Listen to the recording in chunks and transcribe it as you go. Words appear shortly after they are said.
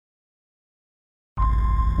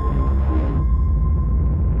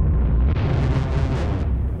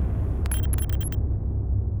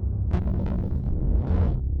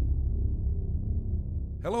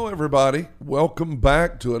everybody. Welcome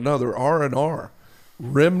back to another R&R.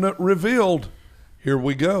 Remnant Revealed. Here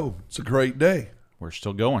we go. It's a great day. We're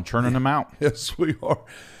still going, churning them out. Yes, we are.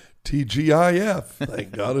 TGIF.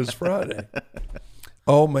 Thank God it's Friday.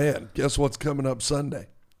 Oh, man. Guess what's coming up Sunday?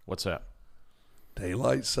 What's that?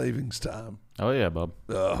 Daylight savings time. Oh, yeah, bub.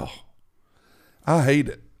 Oh, I hate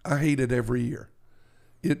it. I hate it every year.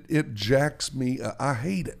 It jacks me. I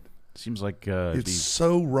hate it. Seems like It's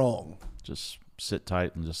so wrong. just sit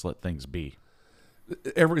tight and just let things be.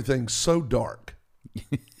 Everything's so dark,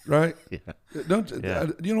 right? Yeah.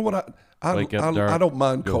 You know what? I Wake up dark, don't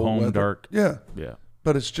mind go cold home weather. dark. Yeah, Yeah.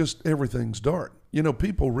 but it's just everything's dark. You know,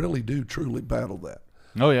 people really do truly battle that.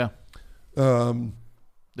 Oh, yeah.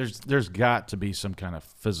 There's got to be some kind of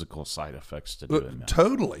physical side effects to doing that.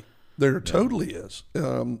 Totally, there totally is.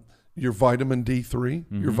 Your vitamin D3,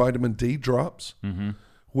 your vitamin D drops,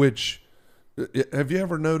 which have you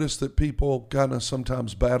ever noticed that people kind of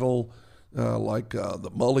sometimes battle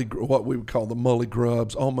the mully, what we would call the mully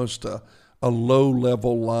grubs, almost a low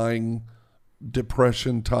level lying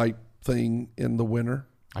depression type thing in the winter?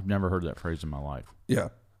 I've never heard that phrase in my life. Yeah.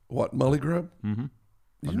 What, mully grub? Mm-hmm.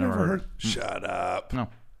 You've never heard? Shut up. No.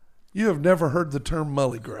 You have never heard the term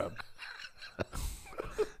mully grub.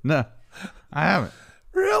 No, I haven't.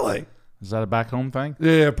 Really? Is that a back home thing?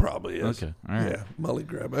 Yeah, it probably is. Okay. All right. Yeah, mully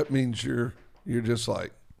grub. That means you're just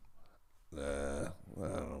like,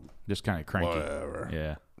 Just kind of cranky. whatever.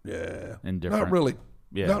 Yeah. Yeah. Indifferent. Not really.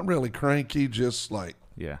 Yeah. Not really cranky. Just like,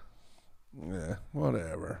 Yeah. yeah,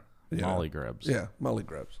 whatever. You know. Molly grubs. Yeah, mully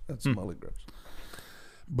grubs. That's mully grubs.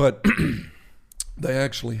 But they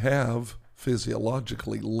actually have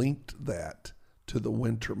physiologically linked that to the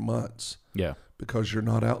winter months Yeah. because you're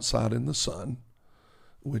not outside in the sun,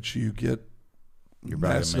 which you get Your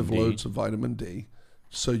massive vitamin D. loads of vitamin D.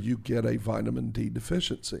 So you get a vitamin D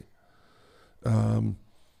deficiency.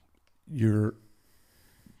 You're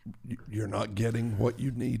not getting what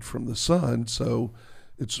you need from the sun. So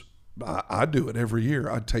I do it every year.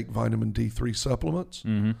 I take vitamin D3 supplements,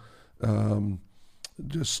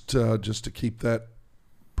 just to keep that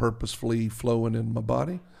purposefully flowing in my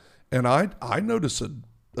body. And I notice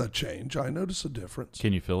a change. I notice a difference.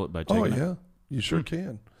 Can you feel it by taking Oh it? yeah, you sure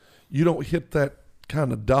can. You don't hit that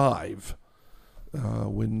kind of dive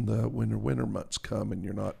when the winter months come, and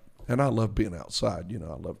you're not. And I love being outside. You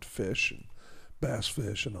know, I love to fish and bass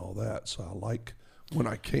fish and all that. So I like when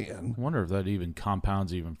I can. I wonder if that even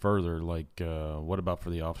compounds even further. Like, what about for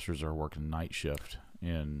the officers that are working night shift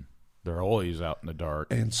and they're always out in the dark,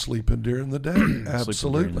 And sleeping during the day. sleeping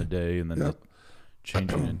Absolutely. during the day, and then Yep. the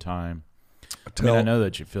changing in time. Tell- I mean, I know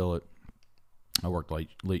that you feel it. I worked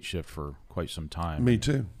late shift for quite some time. Me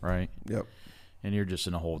too. Right? Yep. And you're just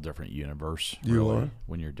in a whole different universe. You really, are.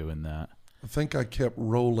 when you're doing that. I think I kept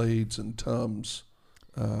Rolaids and Tums.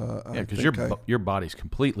 Yeah, because think your body's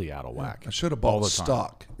completely out of whack. I should have all bought the time.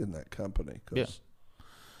 stock in that company. 'Cause Yeah.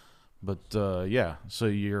 But yeah, so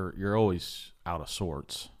you're always out of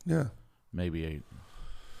sorts. Yeah. Maybe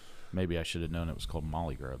I should have known it was called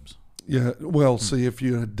molly grubs. Yeah. Well, see, if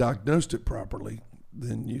you had diagnosed it properly,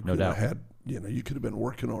 then you No could have doubt. had, you could have been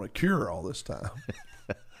working on a cure all this time.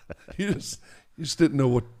 you just didn't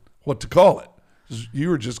know what to call it. You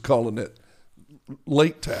were just calling it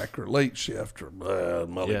late tack or late shift or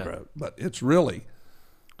mully Yeah. grub. But it's really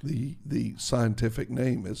the scientific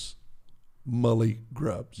name is mully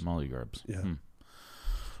grubs. Molly grubs. Yeah.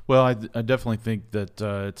 Well, I definitely think that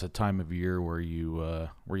it's a time of year where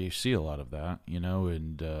you see a lot of that,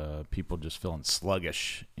 and people just feeling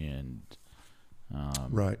sluggish and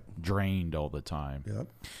Right. drained all the time. Yep.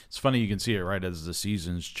 It's funny, you can see it right as the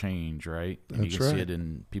seasons change, right? And That's you can see right. it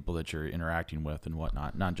in people that you're interacting with and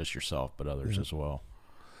whatnot, not just yourself, but others as well.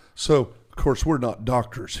 So, of course, we're not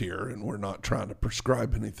doctors here, and we're not trying to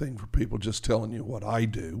prescribe anything for people, just telling you what I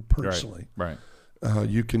do personally. Right.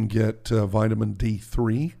 You can get vitamin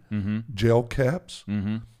D3 gel caps.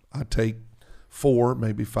 I take 4,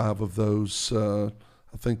 maybe 5 of those.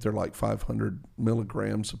 I think they're like 500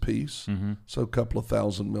 milligrams a piece, so a couple of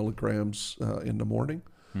thousand milligrams in the morning,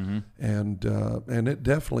 and it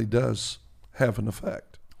definitely does have an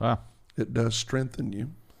effect. Wow. It does strengthen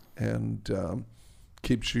you, and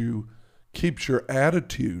keeps your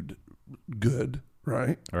attitude good.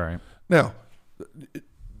 Right All right. now.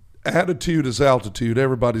 Attitude is altitude.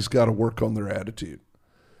 Everybody's got to work on their attitude.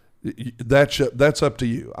 That's up to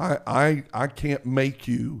you. I can't make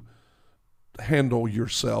you handle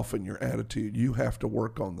yourself and your attitude. You have to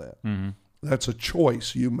work on that. That's a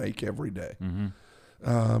choice you make every day.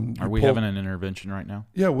 Are we having an intervention right now?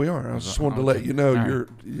 Yeah, we are. I just wanted to let you know All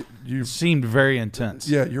right. you. Seemed very intense.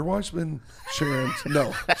 Yeah, your wife's been sharing.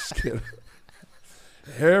 No, just kidding.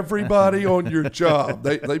 Everybody on your job,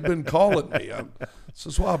 they've been calling me. This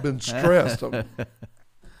is why I've been stressed. I've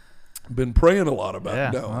been praying a lot about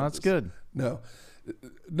it. Yeah, well, that's good. No,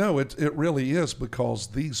 it really is, because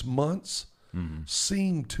these months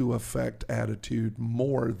seem to affect attitude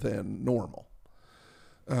more than normal.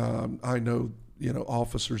 I know,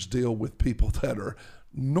 officers deal with people that are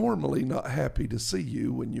normally not happy to see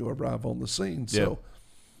you when you arrive on the scene. So,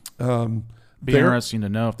 be interesting to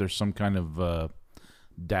know if there's some kind of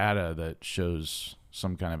data that shows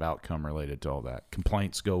some kind of outcome related to all that.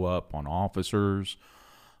 Complaints go up on officers.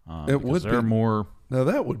 It would they're be more. Now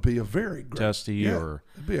that would be a very great, testy, or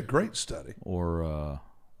it'd be a great study. Or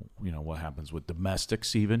what happens with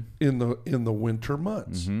domestics even in the winter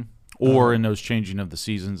months, or in those changing of the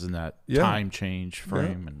seasons and that time change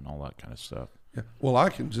frame and all that kind of stuff. Yeah. Well, I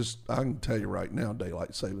can tell you right now,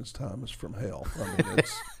 daylight savings time is from hell. I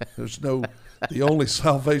mean, the only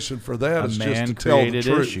salvation for that is just to tell the truth.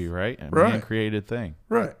 Man-created issue, right? A man-created thing.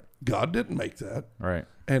 Right. God didn't make that. Right.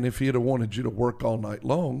 And if He'd have wanted you to work all night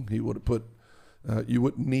long, He would have put, you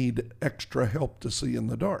wouldn't need extra help to see in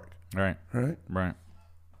the dark. Right. Right. Right.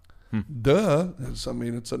 Duh. It's a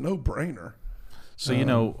no-brainer.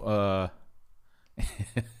 So,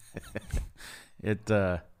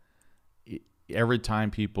 every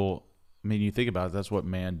time people, you think about it, that's what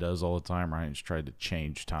man does all the time, right? He's tried to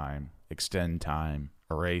change time, extend time,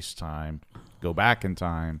 erase time, go back in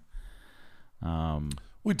time.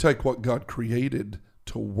 We take what God created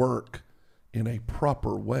to work in a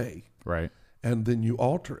proper way. Right. And then you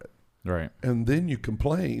alter it. Right. And then you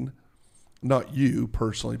complain, not you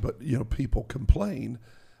personally, but people complain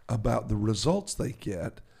about the results they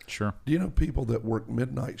get. Sure. Do you know people that work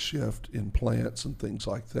midnight shift in plants and things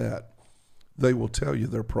like that? They will tell you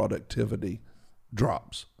their productivity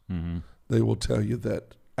drops. Mm-hmm. They will tell you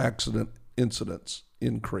that accident incidents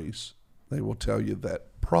increase. They will tell you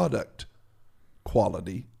that product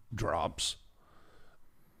quality drops.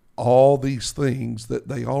 All these things that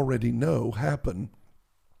they already know happen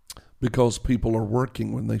because people are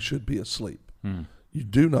working when they should be asleep. You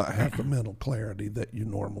do not have the mental clarity that you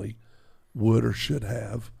normally would or should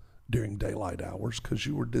have during daylight hours, because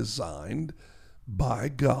you were designed by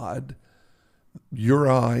God. Your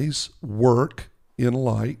eyes work in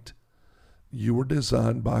light. You were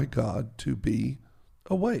designed by God to be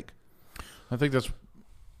awake. I think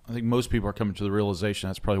most people are coming to the realization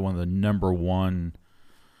that's probably one of the number one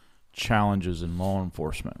challenges in law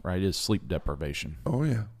enforcement, right, is sleep deprivation. Oh,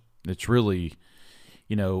 yeah. It's really,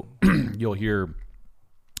 you'll hear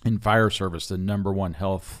in fire service, the number one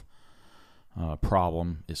health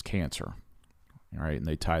problem is cancer, right? And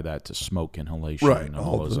they tie that to smoke inhalation and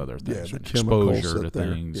all those other things, and exposure to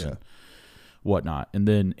things and whatnot. And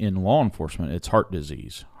then in law enforcement, it's heart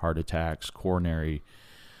disease, heart attacks, coronary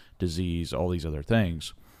disease, all these other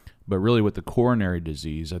things. But really with the coronary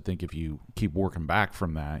disease, I think if you keep working back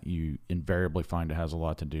from that, you invariably find it has a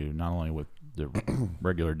lot to do not only with the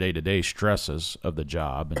regular day-to-day stresses of the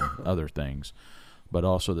job and other things, but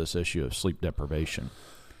also this issue of sleep deprivation.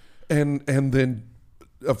 And then,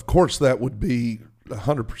 of course, that would be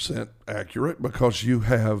 100% accurate, because you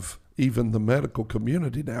have even the medical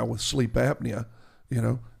community now with sleep apnea.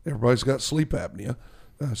 Everybody's got sleep apnea,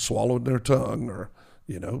 swallowing their tongue, or,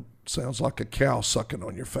 sounds like a cow sucking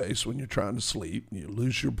on your face when you're trying to sleep. You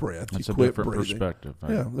lose your breath. That's you a quit different breathing. perspective.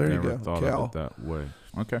 Yeah, there you go. Thought cow. of it that way.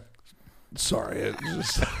 Okay. Sorry, it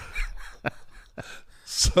just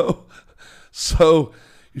so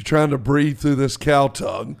you're trying to breathe through this cow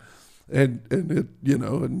tongue, and it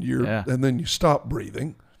and then you stop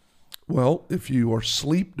breathing. Well, if you are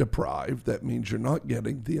sleep deprived, that means you're not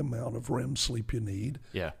getting the amount of REM sleep you need.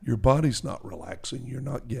 Yeah. Your body's not relaxing. You're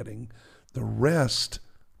not getting the rest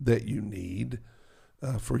that you need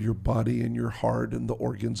for your body and your heart and the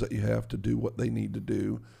organs that you have to do what they need to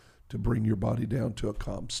do to bring your body down to a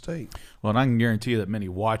calm state. Well, and I can guarantee you that many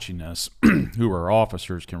watching us who are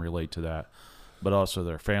officers can relate to that, but also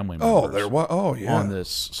their family members on this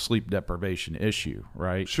sleep deprivation issue,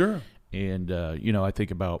 right? Sure. And, I think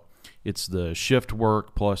about it's the shift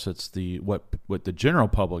work, plus it's the what the general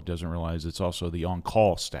public doesn't realize, it's also the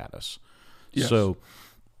on-call status. Yes. So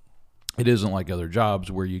it isn't like other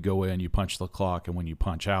jobs where you go in, you punch the clock, and when you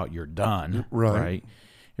punch out, you're done, right?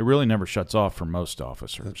 It really never shuts off for most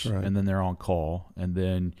officers. That's right. And then they're on call, and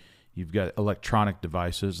then you've got electronic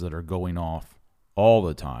devices that are going off all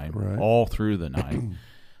the time, all through the night.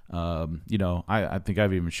 I think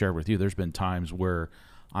I've even shared with you, there's been times where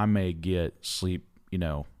I may get sleep,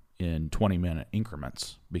 in 20-minute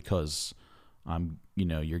increments, because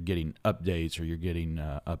you're getting updates, or you're getting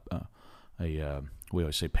we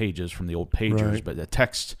always say pages from the old pagers, but the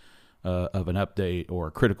text of an update or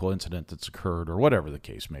a critical incident that's occurred or whatever the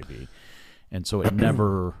case may be. And so it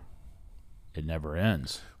never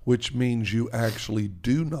ends. Which means you actually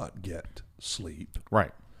do not get sleep.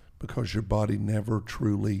 Right. Because your body never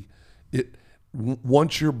truly,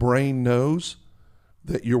 once your brain knows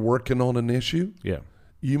that you're working on an issue,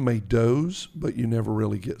 you may doze, but you never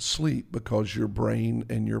really get sleep because your brain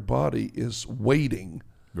and your body is waiting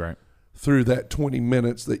through that 20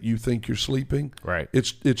 minutes that you think you're sleeping. Right.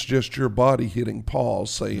 It's just your body hitting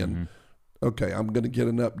pause saying, okay, I'm going to get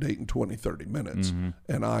an update in 20, 30 minutes.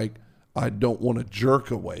 And I don't want to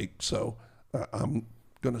jerk awake, so I'm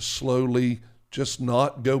going to slowly just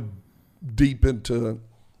not go deep into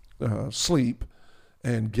sleep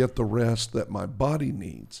and get the rest that my body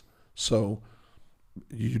needs. So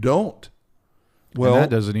you don't. Well, and that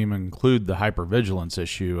doesn't even include the hypervigilance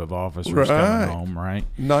issue of officers coming home, right?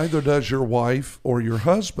 Neither does your wife or your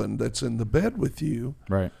husband that's in the bed with you.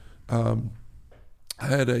 Right. I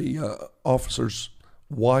had a officer's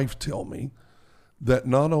wife tell me that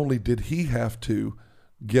not only did he have to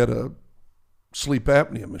get a sleep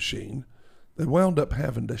apnea machine, they wound up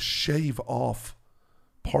having to shave off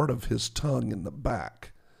part of his tongue in the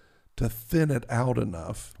back to thin it out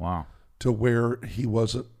enough to where he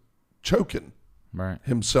wasn't choking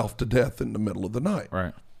himself to death in the middle of the night.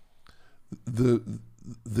 Right.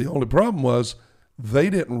 The only problem was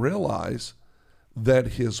they didn't realize that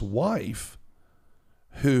his wife,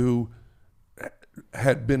 who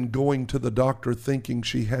had been going to the doctor thinking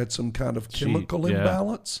she had some kind of chemical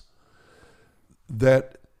imbalance,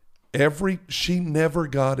 that she never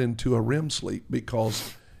got into a REM sleep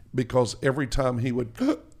because every time he would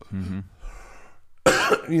do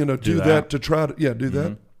that to try to do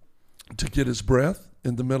that to get his breath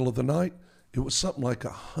in the middle of the night, it was something like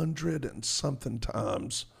 100 and something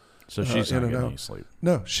times. So she's not getting any sleep.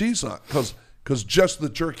 No, she's not, because just the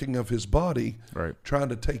jerking of his body trying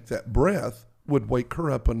to take that breath would wake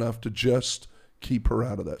her up enough to just keep her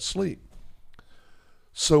out of that sleep.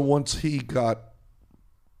 So once he got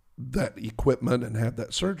that equipment and had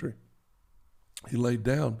that surgery, he laid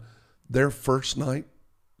down. Their first night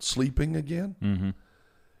sleeping again,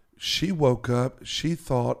 she woke up, she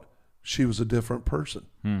thought she was a different person.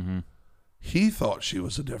 He thought she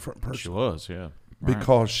was a different person. She was, yeah.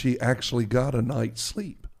 Because she actually got a night's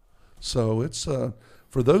sleep. So it's,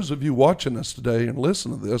 for those of you watching us today and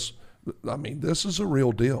listen to this, I mean, this is a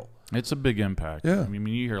real deal. It's a big impact. Yeah. I mean,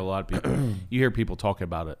 you hear a lot of people, you hear people talk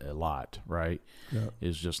about it a lot, right? Yeah.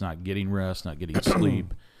 It's just not getting rest, not getting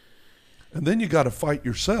sleep. And then you got to fight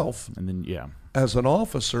yourself. And then, as an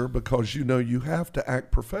officer, because you have to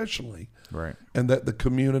act professionally. Right. And that the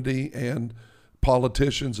community and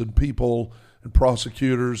politicians and people and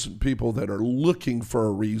prosecutors and people that are looking for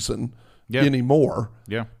a reason anymore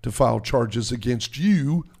to file charges against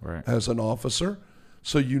you as an officer.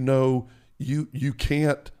 So you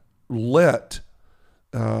can't let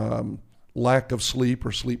lack of sleep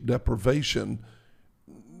or sleep deprivation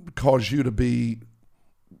cause you to be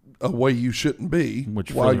a way you shouldn't be.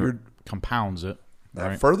 Which compounds it.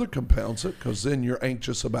 That further compounds it, because then you're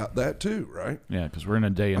anxious about that too, right? Yeah, because we're in a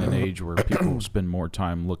day and an age where people spend more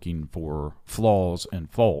time looking for flaws and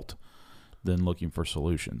fault than looking for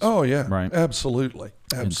solutions. Oh, yeah. Right? Absolutely.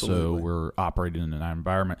 And so we're operating in an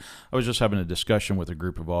environment. I was just having a discussion with a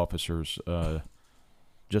group of officers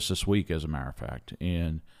just this week, as a matter of fact,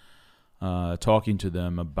 and talking to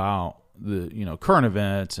them about the current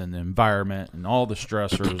events and the environment and all the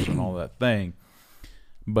stressors and all that thing.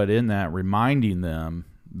 But in that, reminding them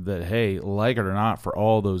that, hey, like it or not, for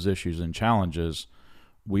all those issues and challenges,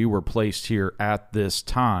 we were placed here at this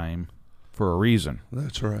time for a reason.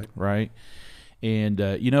 That's right. Right? And,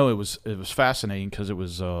 it was fascinating because it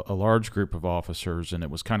was a large group of officers, and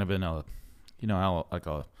it was kind of in a, like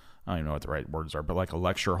a, I don't even know what the right words are, but like a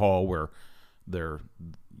lecture hall where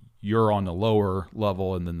you're on the lower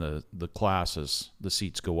level, and then the classes, the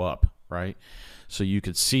seats go up, right? So you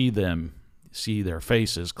could see their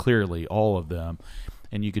faces clearly, all of them,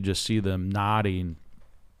 and you could just see them nodding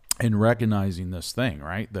and recognizing this thing,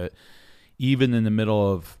 right? That even in the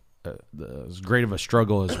middle of as great of a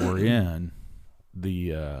struggle as we're in,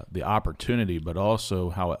 the opportunity, but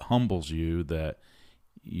also how it humbles you that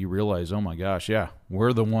you realize, oh my gosh, yeah,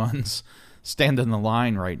 we're the ones standing the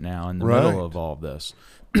line right now in the middle of all of this.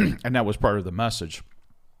 And that was part of the message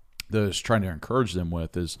that I was trying to encourage them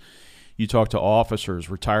with is, you talk to officers,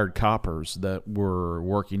 retired coppers that were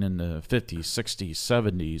working in the 50s, 60s,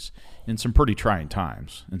 70s in some pretty trying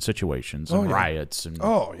times and situations and riots and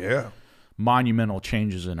monumental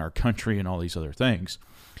changes in our country and all these other things.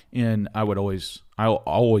 And I always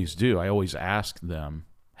ask them,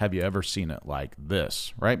 have you ever seen it like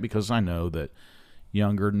this, right? Because I know that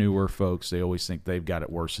younger, newer folks, they always think they've got it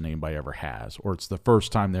worse than anybody ever has, or it's the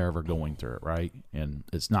first time they're ever going through it, right? And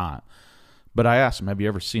it's not. But I asked them, have you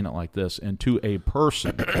ever seen it like this? And to a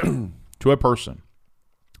person,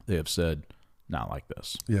 they have said, not like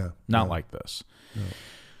this. Yeah. Not like this. No.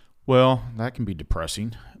 Well, that can be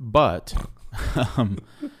depressing. But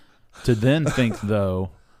to then think, though,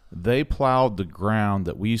 they plowed the ground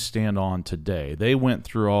that we stand on today. They went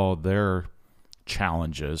through all their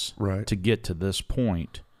challenges to get to this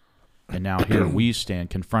point. And now here we stand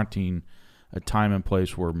confronting a time and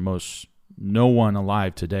place where no one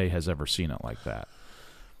alive today has ever seen it like that.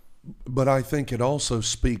 But I think it also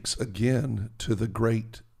speaks again to the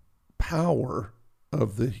great power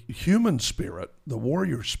of the human spirit, the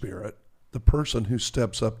warrior spirit, the person who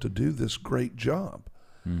steps up to do this great job.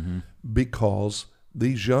 Mm-hmm. Because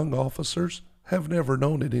these young officers have never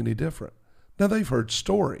known it any different. Now, they've heard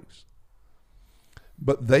stories,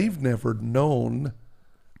 but they've never known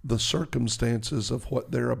the circumstances of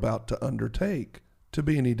what they're about to undertake to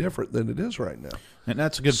be any different than it is right now. And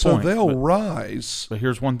that's a good so point. So they'll rise. But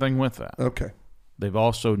here's one thing with that. Okay. They've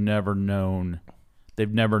also never known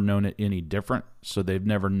it any different, so they've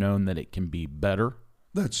never known that it can be better.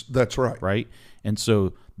 That's right. Right? And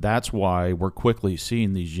so that's why we're quickly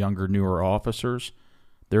seeing these younger, newer officers.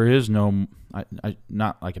 There is no,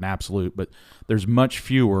 not like an absolute, but there's much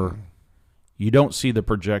fewer. You don't see the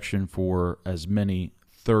projection for as many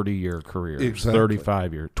 30-year careers, exactly.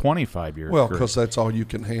 35-year, 25-year Well, careers. because that's all you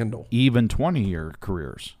can handle. Even 20-year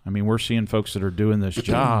careers. I mean, we're seeing folks that are doing this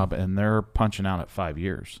job, and they're punching out at 5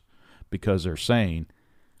 years because they're saying,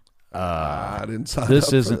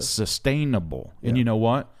 this isn't sustainable. And you know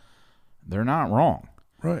what? They're not wrong.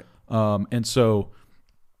 Right. And so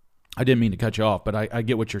I didn't mean to cut you off, but I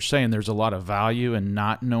get what you're saying. There's a lot of value in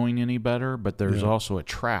not knowing any better, but there's also a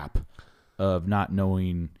trap of not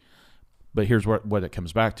knowing. But here's what it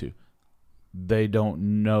comes back to. They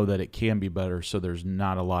don't know that it can be better, so there's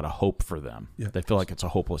not a lot of hope for them. Yeah. They feel like it's a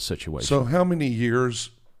hopeless situation. So how many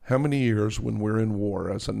years when we're in war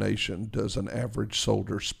as a nation does an average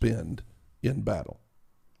soldier spend in battle?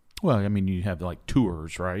 Well, I mean, you have like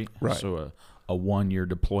tours, right? Right. So a 1-year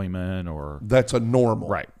deployment or... That's a normal.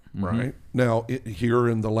 Right. Mm-hmm. Right. Now, here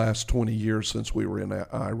in the last 20 years since we were in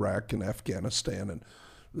Iraq and Afghanistan, and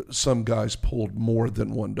some guys pulled more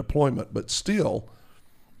than one deployment, but still,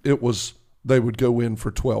 they would go in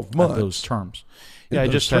for 12 months. At those terms. Yeah, I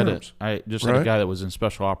just had a guy that was in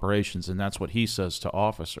special operations, and that's what he says to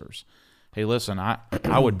officers. Hey, listen,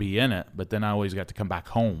 I would be in it, but then I always got to come back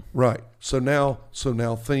home. Right. So now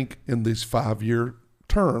think in these 5-year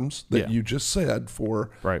terms that you just said for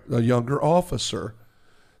a younger officer.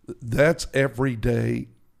 That's every day,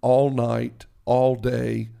 all night, all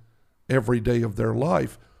day, every day of their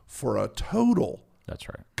life for a total. That's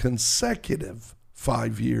right. Consecutive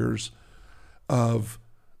 5 years of,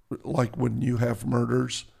 like when you have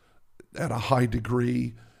murders at a high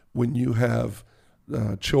degree, when you have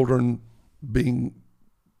children being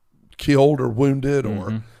killed or wounded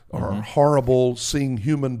or horrible, seeing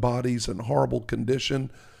human bodies in horrible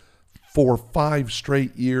condition for 5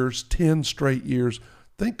 straight years, 10 straight years.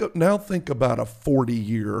 Think about a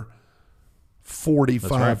 40-year,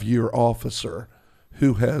 45-year officer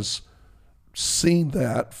who has seen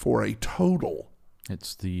that for a total.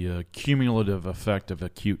 It's the cumulative effect of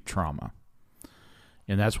acute trauma,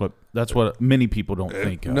 and that's what many people don't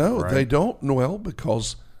think of. No, right? They don't. Well,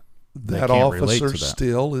 because that officer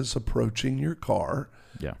still is approaching your car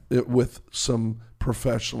with some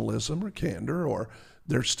professionalism or candor, or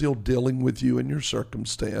they're still dealing with you in your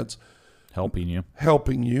circumstance.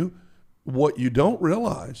 Helping you. What you don't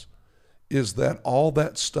realize is that all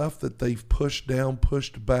that stuff that they've pushed down,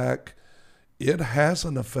 pushed back, it has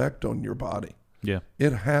an effect on your body. Yeah.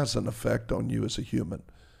 It has an effect on you as a human.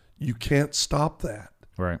 You can't stop that.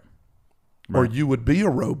 Right. Or you would be a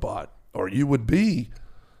robot, or you would be,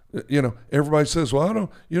 everybody says, well, I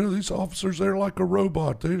don't, these officers, they're like a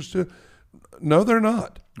robot. No, they're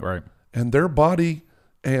not. Right. And their body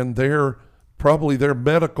and probably their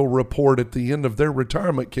medical report at the end of their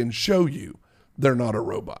retirement can show you they're not a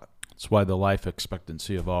robot. That's why the life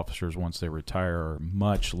expectancy of officers once they retire are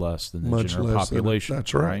much less than the general population.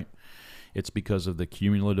 That's right. It's because of the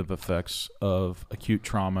cumulative effects of acute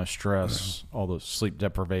trauma, stress, all those sleep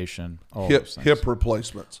deprivation, all those things. Hip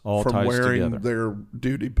replacements all from wearing together. Their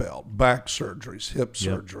duty belt, back surgeries, hip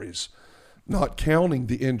surgeries, not counting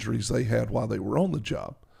the injuries they had while they were on the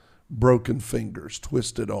job, broken fingers,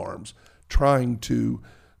 twisted arms, trying to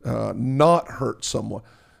not hurt someone.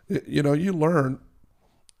 You learn.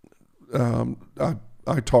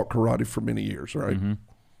 I taught karate for many years, right? Mm-hmm.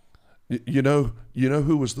 You know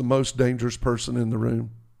who was the most dangerous person in the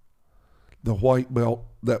room? The white belt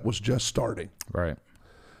that was just starting. Right.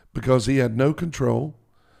 Because he had no control.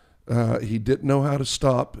 He didn't know how to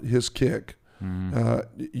stop his kick.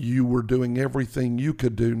 You were doing everything you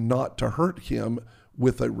could do not to hurt him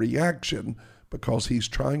with a reaction because he's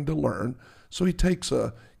trying to learn. So he takes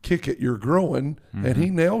a kick at your groin and he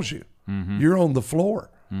nails you. You're on the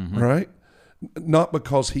floor, right? Not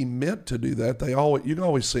because he meant to do that. You can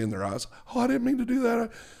always see in their eyes, oh, I didn't mean to do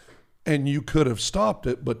that. And you could have stopped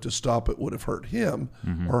it, but to stop it would have hurt him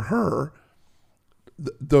or her.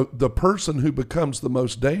 The person who becomes the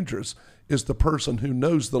most dangerous is the person who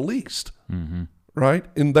knows the least, right?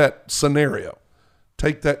 In that scenario,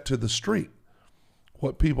 take that to the street.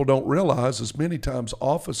 What people don't realize is many times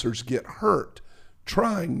officers get hurt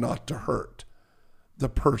trying not to hurt the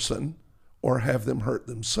person or have them hurt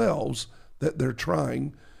themselves that they're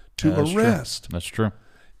trying to arrest. That's true.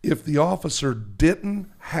 If the officer didn't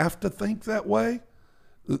have to think that way,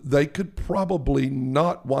 they could probably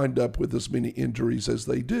not wind up with as many injuries as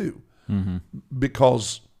they do,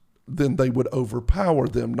 because then they would overpower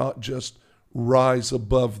them, not just rise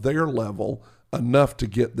above their level enough to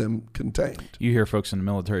get them contained. You hear folks in the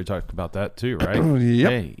military talk about that too, right? Yep.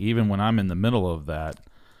 Hey, even when I'm in the middle of that,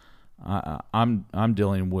 I'm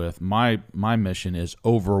dealing with my mission is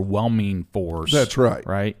overwhelming force. That's right.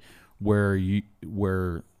 Right,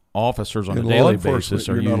 where officers on a daily basis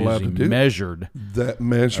are using measured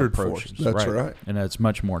force. That's right. And that's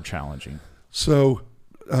much more challenging. So,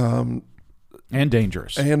 and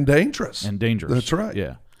dangerous. And dangerous. That's right.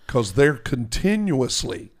 Yeah, because they're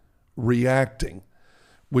continuously reacting.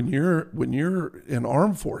 When you're in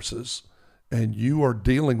armed forces and you are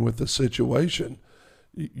dealing with a situation,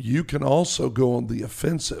 you can also go on the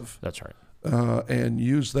offensive. That's right. And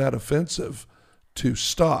use that offensive to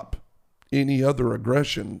stop any other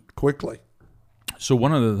aggression quickly. So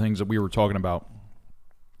one of the things that we were talking about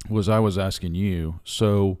was I was asking you,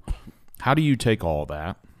 so how do you take all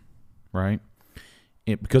that, right?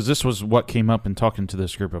 Because this was what came up in talking to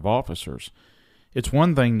this group of officers. It's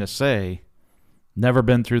one thing to say, never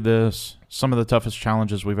been through this, some of the toughest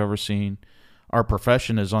challenges we've ever seen. Our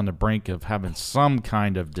profession is on the brink of having some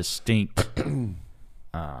kind of distinct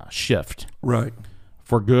shift. Right.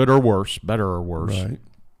 For good or worse, better or worse. Right.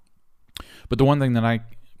 But the one thing that I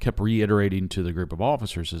kept reiterating to the group of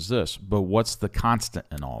officers is this, but what's the constant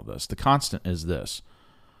in all this? The constant is this.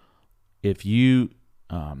 If you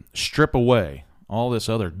strip away all this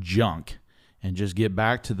other junk and just get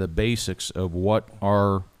back to the basics of what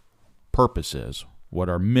our purpose is, what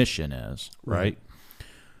our mission is, right?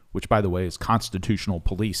 Which, by the way, is constitutional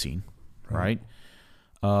policing, right?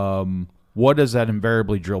 What does that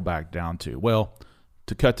invariably drill back down to? Well,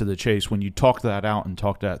 to cut to the chase, when you talk that out and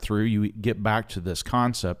talk that through, you get back to this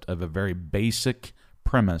concept of a very basic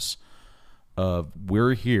premise of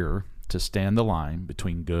we're here to stand the line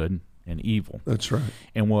between good and evil. That's right.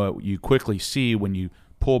 And what you quickly see when you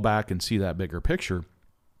pull back and see that bigger picture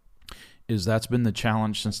is that's been the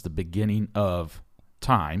challenge since the beginning of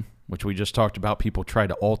time, which we just talked about. People try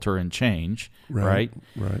to alter and change, right?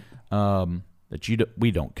 Right. That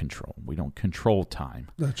we don't control. We don't control time.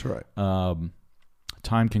 That's right.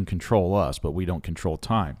 Time can control us, but we don't control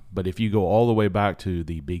time. But if you go all the way back to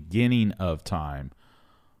the beginning of time,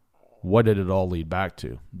 what did it all lead back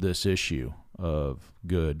to? This issue of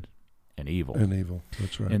good and evil. And evil,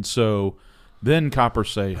 that's right. And so then coppers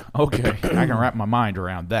say, okay, I can wrap my mind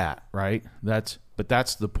around that, right? But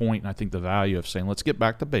that's the point, and I think the value of saying, let's get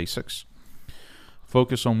back to basics,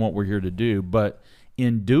 focus on what we're here to do. But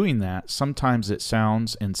in doing that, sometimes it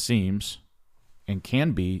sounds and seems and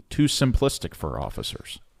can be too simplistic for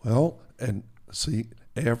officers. Well, and see,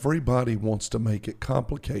 everybody wants to make it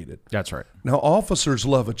complicated. That's right. Now, officers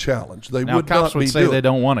love a challenge. They now, would cops not would be say they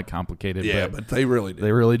don't want it complicated. Yeah, but they really do.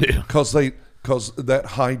 They really do. Because that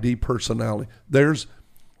high D personality.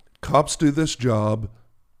 Cops do this job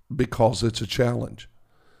because it's a challenge.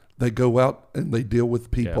 They go out and they deal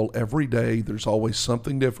with people every day. There's always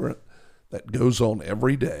something different that goes on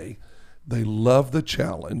every day. They love the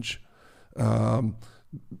challenge.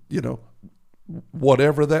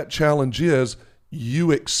 Whatever that challenge is,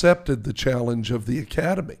 you accepted the challenge of the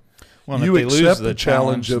academy. Well, you accept the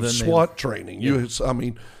challenge challenge of SWAT training.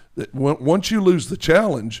 Once you lose the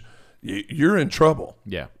challenge, you're in trouble.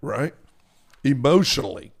 Yeah. Right?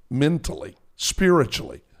 Emotionally, mentally,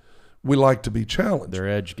 spiritually, we like to be challenged. Their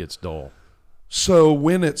edge gets dull. So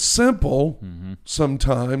when it's simple,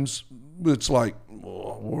 sometimes it's like,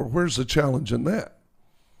 well, where's the challenge in that?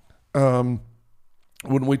 When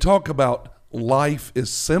we talk about life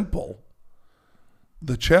is simple,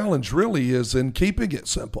 the challenge really is in keeping it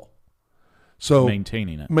simple. So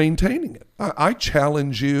maintaining it. Maintaining it. I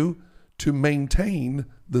challenge you to maintain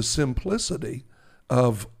the simplicity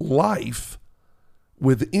of life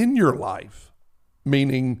within your life,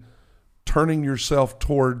 meaning turning yourself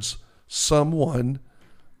towards someone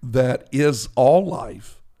that is all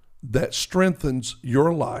life, that strengthens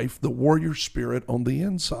your life, the warrior spirit on the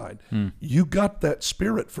inside. You got that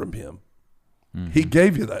spirit from him. He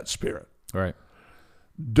gave you that spirit. Right.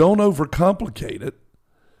 Don't overcomplicate it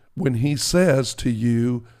when he says to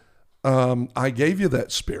you, I gave you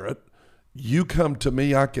that spirit. You come to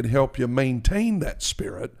me, I can help you maintain that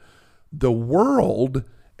spirit. The world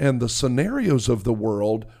and the scenarios of the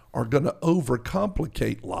world are going to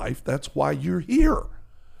overcomplicate life. That's why you're here.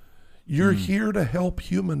 You're here to help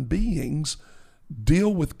human beings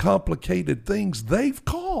deal with complicated things they've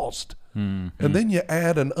caused. And then you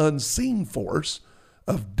add an unseen force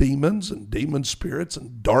of demons and demon spirits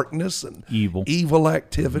and darkness and evil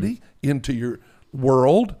activity into your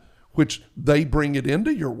world, which they bring it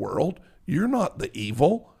into your world. You're not the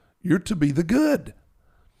evil. You're to be the good.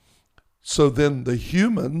 So then the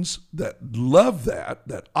humans that love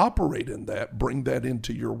that operate in that, bring that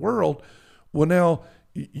into your world. Well, now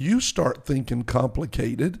you start thinking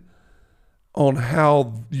complicated on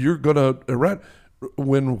how you're going to,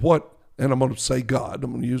 and I'm going to say God.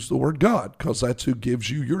 I'm going to use the word God because that's who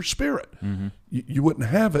gives you your spirit. You wouldn't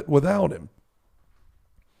have it without him.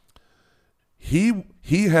 He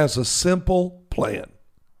has a simple plan.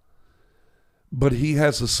 But he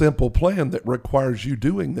has a simple plan that requires you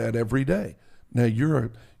doing that every day. Now,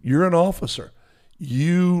 you're an officer.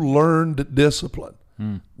 You learned discipline.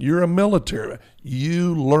 You're a military.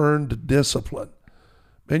 You learned discipline.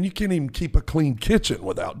 Man, you can't even keep a clean kitchen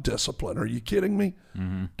without discipline. Are you kidding me?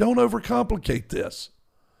 Don't overcomplicate this.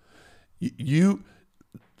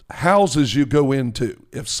 Houses you go into,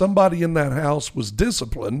 if somebody in that house was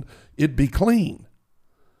disciplined, it'd be clean.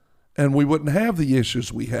 And we wouldn't have the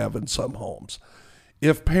issues we have in some homes.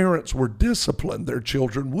 If parents were disciplined, their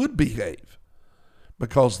children would behave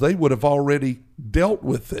because they would have already dealt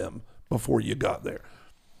with them before you got there.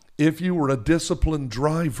 If you were a disciplined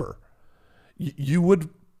driver, you would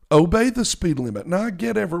obey the speed limit. Now, I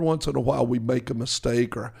get every once in a while we make a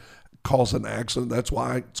mistake or cause an accident. That's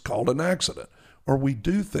why it's called an accident. Or we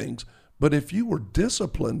do things. But if you were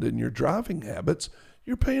disciplined in your driving habits,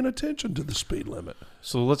 you're paying attention to the speed limit.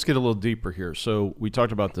 So let's get a little deeper here. So we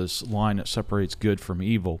talked about this line that separates good from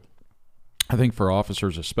evil. I think for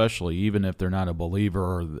officers especially, even if they're not a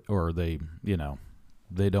believer or they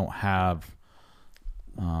don't have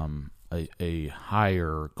a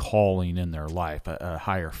higher calling in their life, a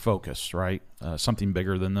higher focus, right? Something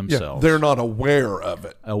bigger than themselves. Yeah, they're not aware of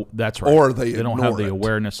it. Oh, that's right. Or they don't have the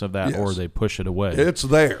awareness of that, or they push it away. It's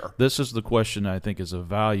there. This is the question I think is of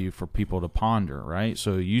value for people to ponder, right?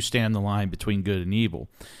 So you stand the line between good and evil.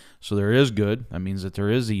 So there is good. That means that there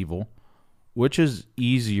is evil. Which is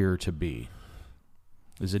easier to be?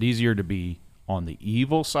 Is it easier to be on the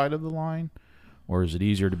evil side of the line, or is it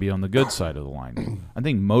easier to be on the good side of the line? I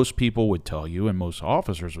think most people would tell you, and most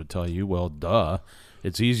officers would tell you, well, duh,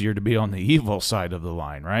 it's easier to be on the evil side of the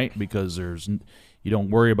line, right? Because you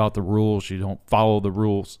don't worry about the rules, you don't follow the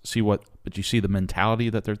rules, but you see the mentality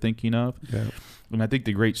that they're thinking of. Yeah. And I think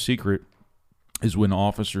the great secret is when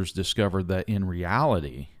officers discover that in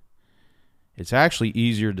reality, it's actually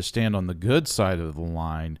easier to stand on the good side of the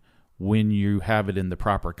line when you have it in the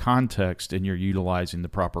proper context and you're utilizing the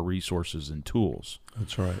proper resources and tools.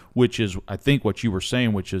 That's right. Which is, I think, what you were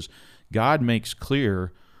saying, which is God makes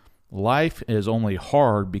clear life is only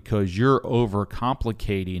hard because you're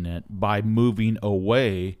overcomplicating it by moving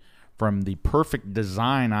away from the perfect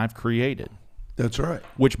design I've created. That's right.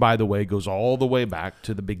 Which, by the way, goes all the way back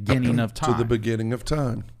to the beginning of time. To the beginning of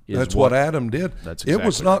time. That's what Adam did. That's exactly it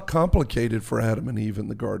was not complicated for Adam and Eve in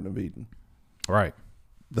the Garden of Eden. Right.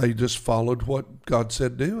 They just followed what God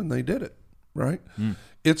said do, and they did it, right?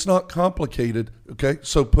 It's not complicated, okay?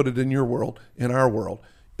 So put it in your world, in our world.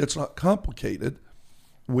 It's not complicated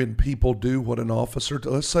when people do what an officer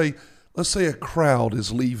does. Let's say a crowd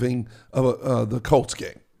is leaving the Colts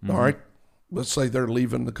game, all right? Let's say they're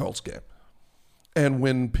leaving the Colts game. And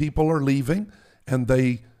when people are leaving and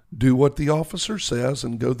they do what the officer says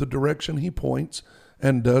and go the direction he points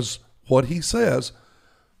and does what he says,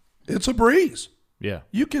 it's a breeze. Yeah.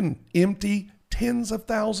 You can empty tens of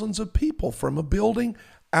thousands of people from a building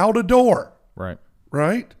out a door. Right.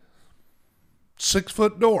 Right?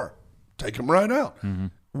 6-foot door. Take them right out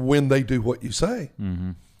when they do what you say.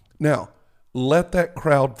 Now, let that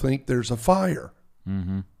crowd think there's a fire.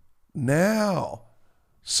 Now,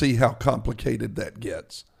 see how complicated that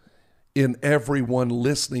gets in everyone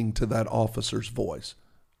listening to that officer's voice.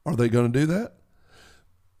 Are they going to do that?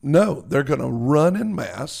 No, they're going to run en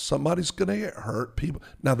masse. Somebody's going to get hurt. People.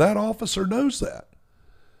 Now, that officer knows that.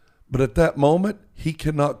 But at that moment, he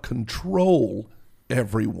cannot control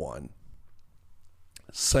everyone.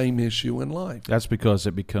 Same issue in life. That's because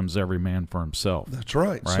it becomes every man for himself. That's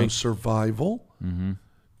right. So survival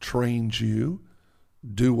trains you,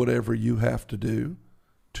 do whatever you have to do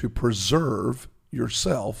to preserve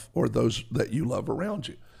yourself or those that you love around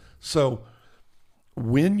you. So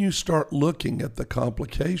when you start looking at the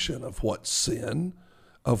complication of what sin,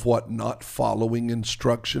 of what not following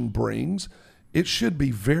instruction brings, it should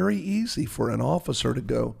be very easy for an officer to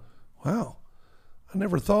go, wow, I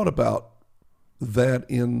never thought about that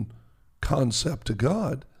in concept to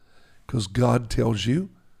God, because God tells you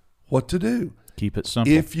what to do. Keep it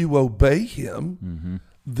simple. If you obey him,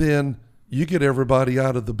 then you get everybody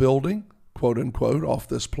out of the building, quote unquote, off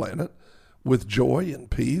this planet with joy and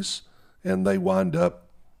peace, and they wind up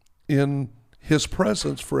in his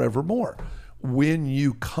presence forevermore. When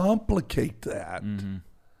you complicate that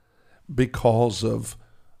because of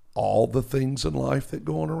all the things in life that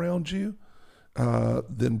go on around you,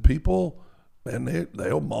 then people, and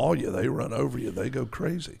they'll maul you, they run over you, they go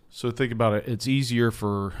crazy. So think about it. It's easier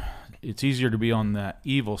to be on that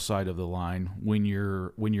evil side of the line when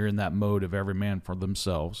you're in that mode of every man for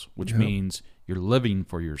themselves, which means you're living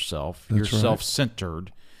for yourself. You're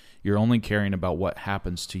self-centered. You're only caring about what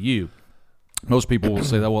happens to you. Most people will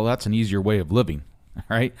say that, well, that's an easier way of living,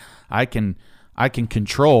 right? I can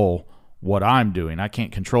control what I'm doing. I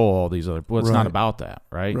can't control all these other. Well, it's not about that,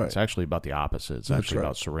 right? It's actually about the opposite. It's actually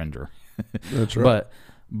about surrender. That's right.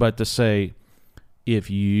 But to say,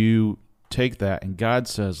 if you take that and God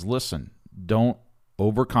says, listen, don't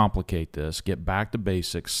overcomplicate this. Get back to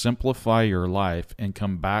basics. Simplify your life and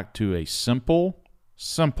come back to a simple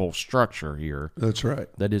structure here. That's right.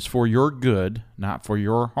 That is for your good, not for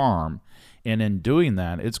your harm. And in doing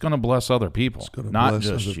that, it's going to bless other people, not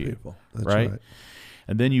just you. People. That's right?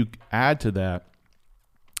 And then you add to that,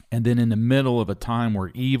 and then in the middle of a time where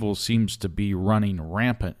evil seems to be running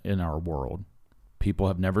rampant in our world, people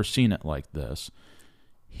have never seen it like this.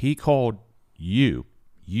 He called you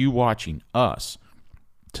watching us,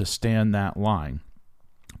 to stand that line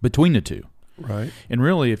between the two. Right. And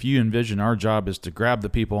really, if you envision our job is to grab the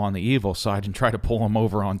people on the evil side and try to pull them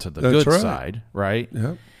over onto the good side, right?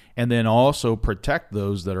 Yeah. And then also protect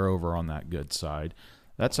those that are over on that good side.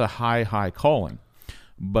 That's a high calling.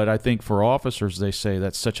 But I think for officers, they say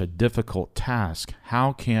that's such a difficult task.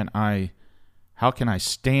 How can I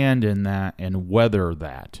stand in that and weather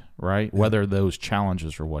that, right? Yeah. Weather those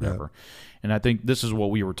challenges or whatever. Yeah. And I think this is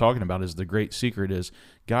what we were talking about, is the great secret is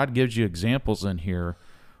God gives you examples in here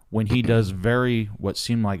when he does what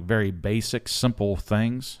seem like very basic, simple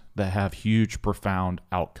things that have huge, profound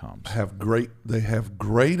outcomes. They have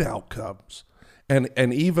great outcomes. And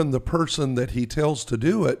even the person that he tells to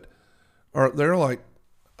do it, they're like,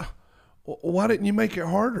 why didn't you make it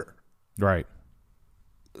harder? Right.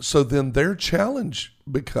 So then their challenge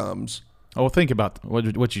becomes... Oh, think about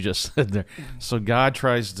what you just said there. So God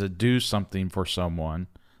tries to do something for someone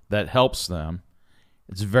that helps them.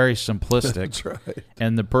 It's very simplistic. That's right.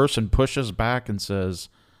 And the person pushes back and says,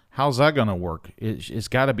 how's that going to work? It's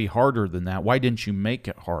got to be harder than that. Why didn't you make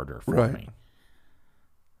it harder for me?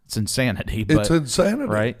 It's insanity. It's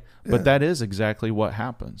insanity. Right? Yeah. But that is exactly what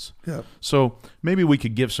happens. Yeah. So maybe we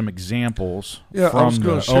could give some examples from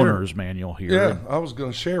the owner's manual here. Yeah, I was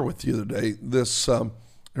going to share with you today this.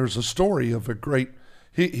 There's a story of a great.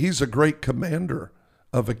 He's a great commander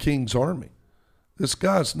of a king's army. This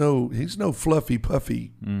guy's he's no fluffy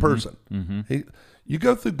puffy person. Mm-hmm. You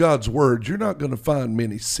go through God's word, you're not going to find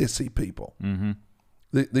many sissy people. Mm-hmm.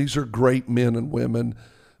 These are great men and women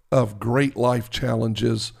of great life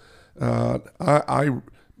challenges. I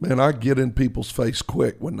get in people's face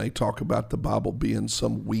quick when they talk about the Bible being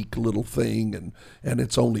some weak little thing and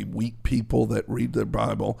it's only weak people that read the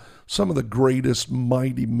Bible. Some of the greatest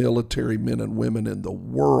mighty military men and women in the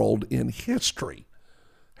world in history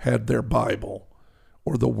had their Bible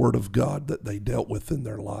or the Word of God that they dealt with in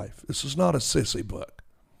their life. This is not a sissy book.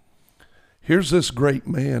 Here's this great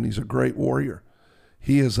man. He's a great warrior.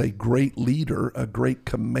 He is a great leader, a great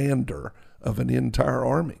commander of an entire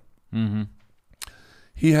army. Mm-hmm.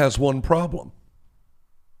 He has one problem.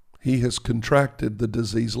 He has contracted the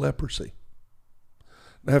disease leprosy.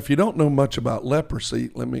 Now, if you don't know much about leprosy,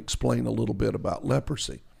 let me explain a little bit about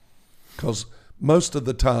leprosy. Because most of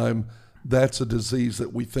the time, that's a disease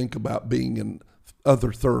that we think about being in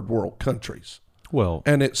other third world countries. Well,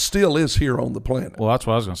 and it still is here on the planet. Well, that's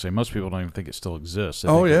what I was going to say. Most people don't even think it still exists.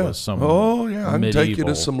 I can take you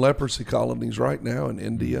to some leprosy colonies right now in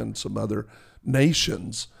India and some other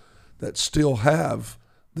nations that still have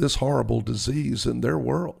this horrible disease in their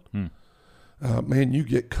world. Man, you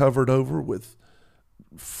get covered over with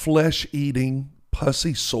flesh-eating,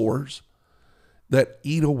 pussy sores that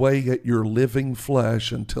eat away at your living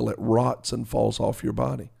flesh until it rots and falls off your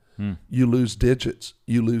body. You lose digits,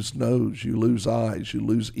 you lose nose, you lose eyes, you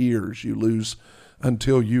lose ears, you lose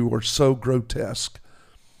until you are so grotesque.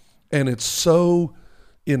 And it's so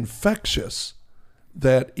infectious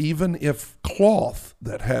that even if cloth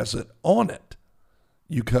that has it on it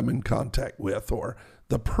you come in contact with, or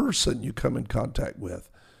the person you come in contact with,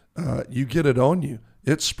 you get it on you,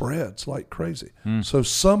 it spreads like crazy. So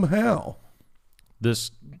somehow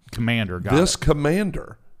this commander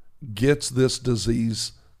gets this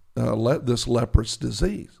disease, this leprous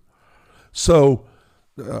disease. So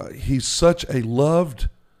he's such a loved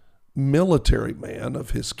military man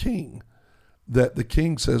of his king that the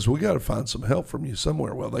king says, we got to find some help from you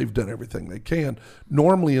somewhere. Well, they've done everything they can.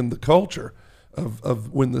 Normally in the culture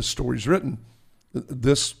of when this story's written,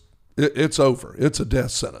 it's over. It's a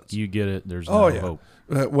death sentence. You get it. There's no hope.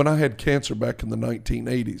 When I had cancer back in the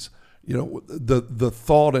 1980s, the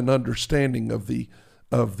thought and understanding of the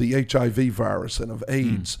HIV virus and of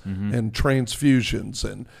AIDS and transfusions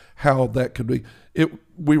and how that could be,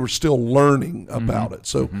 we were still learning about it.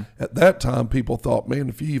 So at that time, people thought, man,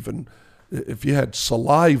 if you had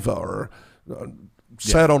saliva or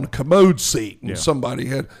sat on a commode seat and somebody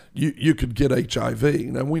had, you could get HIV.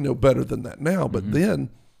 Now we know better than that now, but then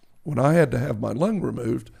when I had to have my lung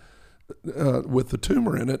removed with the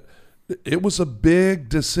tumor in it, it was a big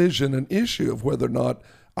decision and issue of whether or not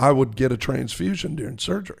I would get a transfusion during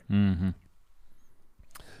surgery.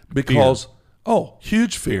 Because,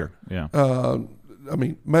 huge fear. Yeah. I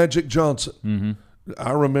mean, Magic Johnson.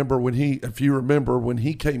 I remember when he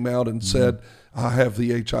came out and said, I have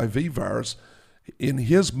the HIV virus, in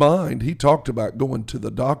his mind, he talked about going to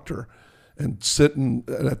the doctor and sitting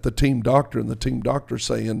at the team doctor, and the team doctor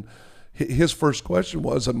saying, his first question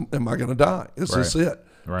was, am I going to die? Is this it?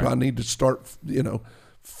 Right. Do I need to start,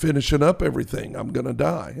 finishing up everything? I'm going to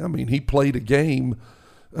die. I mean, he played a game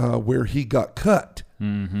where he got cut.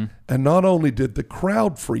 And not only did the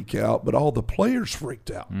crowd freak out, but all the players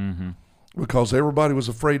freaked out because everybody was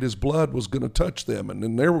afraid his blood was going to touch them and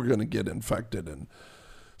then they were going to get infected. And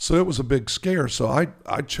so it was a big scare. So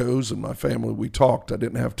I chose, and my family, we talked. I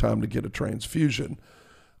didn't have time to get a transfusion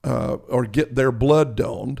or get their blood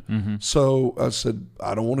doned. So I said,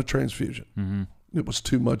 I don't want a transfusion. It was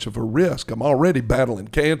too much of a risk. I'm already battling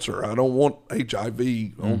cancer. I don't want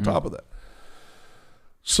HIV on top of that.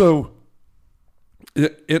 So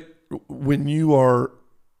when you are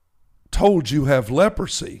told you have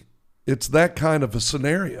leprosy, it's that kind of a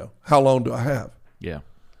scenario. How long do I have? Yeah.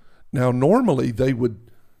 Now, normally they would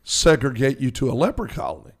segregate you to a leper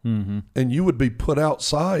colony, and you would be put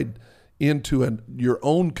outside into your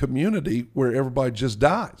own community where everybody just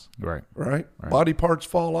dies. Right. Body parts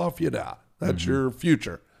fall off, you die. That's your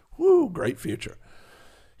future. Woo, great future.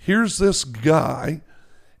 Here's this guy,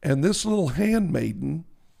 and this little handmaiden,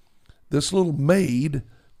 this little maid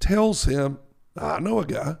tells him, I know a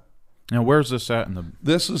guy. Now, where's this at in the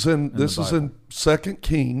This is in 2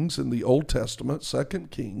 Kings in the Old Testament, 2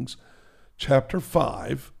 Kings chapter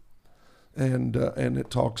 5, and it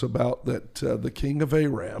talks about that the king of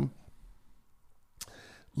Aram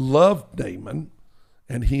loved Naaman,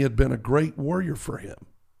 and he had been a great warrior for him.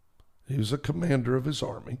 He was a commander of his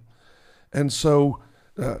army. And so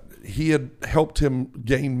he had helped him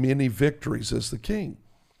gain many victories as the king.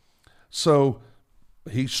 So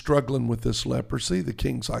he's struggling with this leprosy. The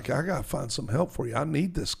king's like, I got to find some help for you. I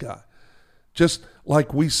need this guy. Just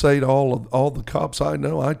like we say to all the cops I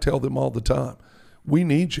know, I tell them all the time, we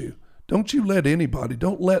need you. Don't you let anybody,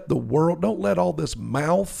 don't let the world, don't let all this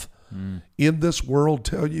mouth in this world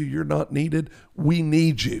tell you you're not needed. We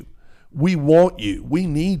need you. We want you. We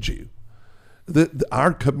need you.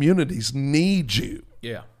 Our communities need you.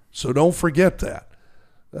 Yeah. So don't forget that.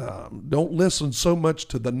 Don't listen so much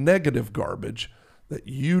to the negative garbage that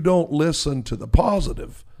you don't listen to the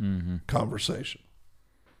positive conversation.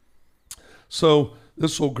 So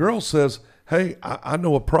this little girl says, hey, I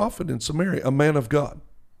know a prophet in Samaria, a man of God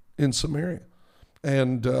in Samaria.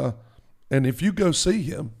 And if you go see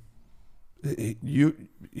him,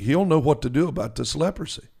 he'll know what to do about this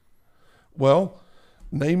leprosy. Well,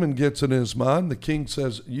 Naaman gets in his mind. The king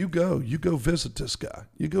says, you go visit this guy.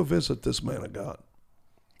 You go visit this man of God.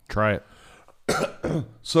 Try it.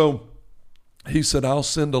 So he said, I'll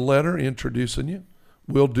send a letter introducing you.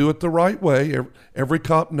 We'll do it the right way. Every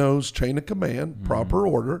cop knows chain of command, proper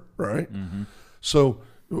order, right? So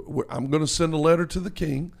I'm going to send a letter to the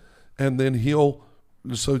king, and then he'll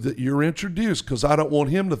so that you're introduced, because I don't want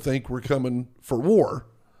him to think we're coming for war.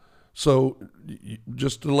 So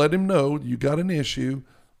just to let him know, you got an issue,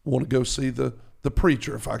 want to go see the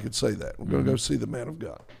preacher, if I could say that. We're going to go see the man of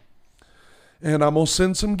God. And I'm going to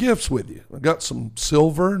send some gifts with you. I got some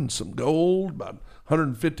silver and some gold, about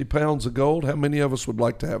 150 pounds of gold. How many of us would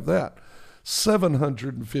like to have that?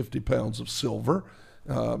 750 pounds of silver,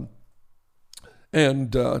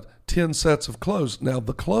 and 10 sets of clothes. Now,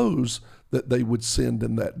 the clothes that they would send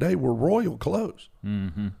in that day were royal clothes.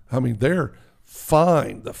 Mm-hmm. I mean, they're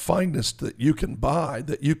fine, the finest that you can buy,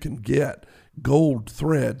 that you can get. Gold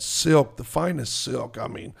thread, silk, the finest silk. I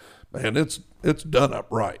mean, man, it's done up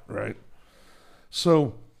right?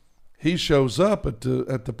 So he shows up at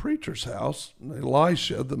the preacher's house.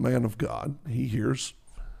 Elisha, the man of God, he hears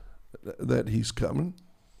that he's coming,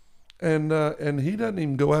 and he doesn't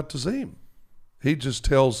even go out to see him. He just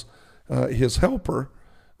tells his helper,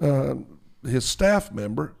 his staff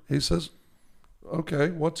member, he says, okay,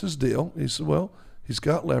 what's his deal? He said, well, he's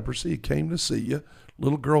got leprosy. He came to see you.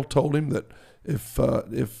 Little girl told him that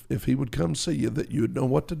if he would come see you, that you would know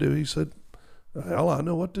what to do. He said, hell, I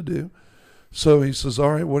know what to do. So he says,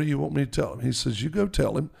 all right, what do you want me to tell him? He says, you go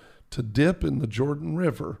tell him to dip in the Jordan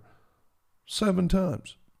River 7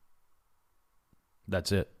 times.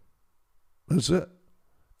 That's it. That's it.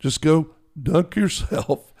 Just go dunk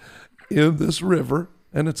yourself in this river,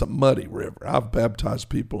 and it's a muddy river. I've baptized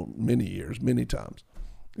people many years, many times.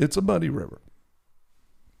 It's a muddy river.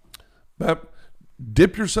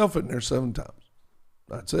 Dip yourself in there 7 times.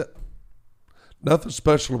 That's it. Nothing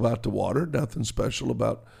special about the water, nothing special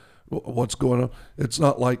about what's going on. It's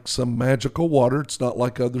not like some magical water. It's not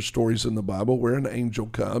like other stories in the Bible where an angel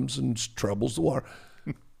comes and troubles the water.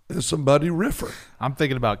 It's some muddy river. I'm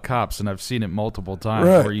thinking about cops, and I've seen it multiple times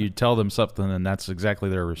where you tell them something, and that's exactly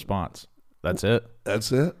their response. That's it.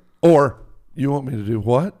 That's it. Or, you want me to do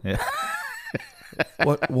what? Yeah.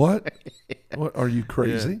 What? Are you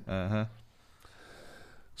crazy? Yeah. Uh-huh.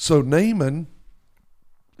 So Naaman,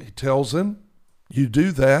 he tells him, you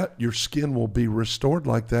do that, your skin will be restored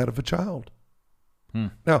like that of a child.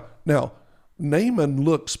 Now, Naaman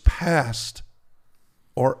looks past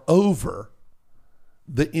or over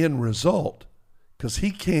the end result because he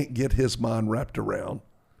can't get his mind wrapped around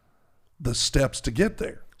the steps to get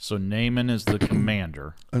there. So Naaman is the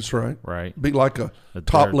commander. That's right. Right. Be like a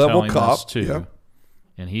top-level cop. Too, yeah.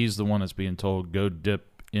 And he's the one that's being told, go dip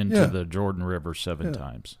into the Jordan River 7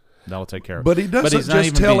 times. That'll take care of it. But he doesn't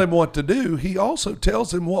just tell him what to do. He also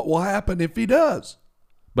tells him what will happen if he does.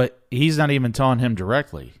 But he's not even telling him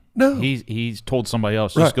directly. No. He's told somebody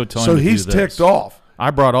else, just go tell him to do this. So he's ticked off. I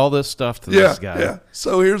brought all this stuff to this guy. Yeah.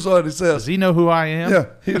 So here's what he says. Does he know who I am? Yeah.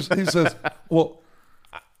 He says, well,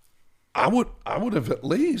 I would have at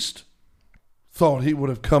least thought he would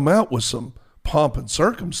have come out with some pomp and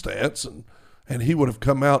circumstance, and he would have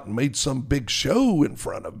come out and made some big show in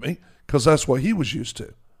front of me, because that's what he was used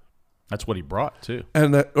to. That's what he brought, too.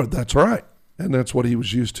 And that's right. And that's what he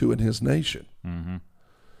was used to in his nation. Mm-hmm.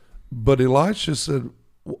 But Elisha said,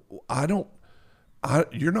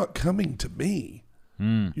 you're not coming to me.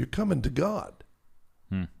 You're coming to God.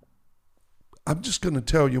 I'm just going to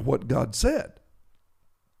tell you what God said.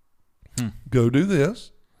 Go do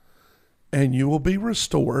this, and you will be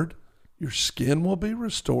restored. Your skin will be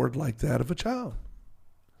restored like that of a child.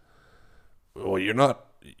 Well, you're not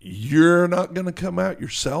going to come out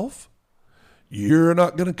yourself. You're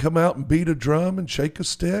not going to come out and beat a drum and shake a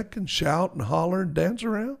stick and shout and holler and dance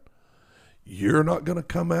around. You're not going to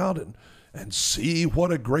come out and see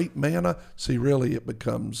what a great man see. Really, it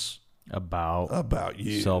becomes about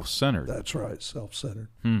you. Self-centered. That's right, self-centered.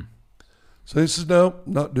 So he says, no,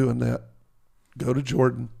 not doing that. Go to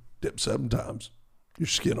Jordan, dip 7 times. Your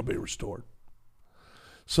skin will be restored.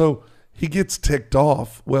 So he gets ticked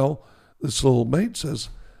off. Well, this little mate says,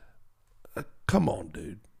 come on,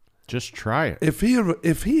 dude. Just try it. If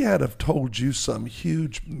he had have told you some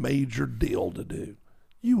huge major deal to do,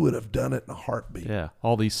 you would have done it in a heartbeat. Yeah,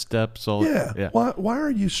 all these steps. Yeah. Why are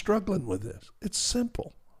you struggling with this? It's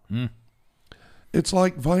simple. It's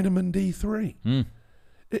like vitamin D3.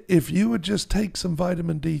 If you would just take some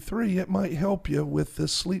vitamin D3, it might help you with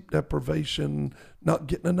this sleep deprivation, not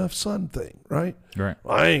getting enough sun thing, right? Right.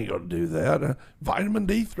 Well, I ain't going to do that. Vitamin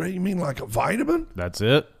D3, you mean like a vitamin? That's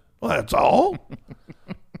it? Well, that's all?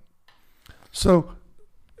 So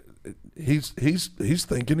he's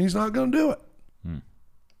thinking he's not going to do it.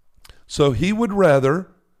 So he would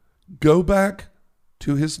rather go back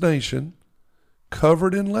to his nation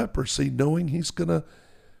covered in leprosy, knowing he's going to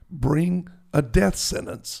bring a death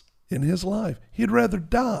sentence in his life. He'd rather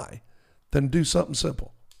die than do something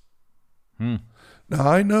simple. Now,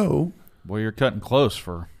 I know Boy, you're cutting close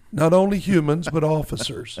for... Not only humans, but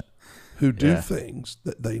officers who do things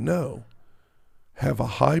that they know have a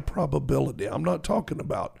high probability. I'm not talking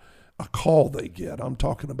about a call they get. I'm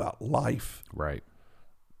talking about life. Right.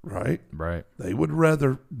 Right? Right. They would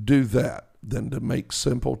rather do that than to make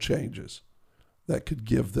simple changes that could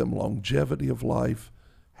give them longevity of life,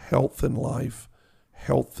 health in life,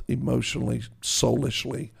 health emotionally,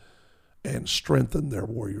 soulishly, and strengthen their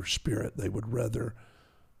warrior spirit. They would rather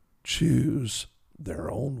choose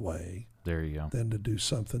their own way There you go. than to do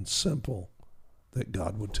something simple that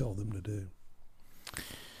God would tell them to do.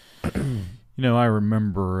 You know, I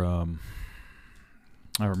remember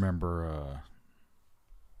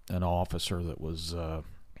an officer that was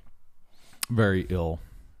very ill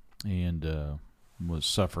and was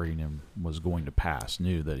suffering and was going to pass,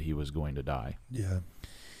 knew that he was going to die. Yeah.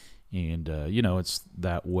 And, you know, it's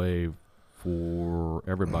that way for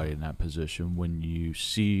everybody in that position. When you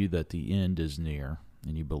see that the end is near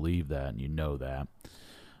and you believe that and you know that,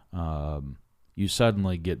 you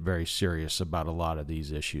suddenly get very serious about a lot of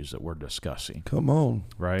these issues that we're discussing. Come on.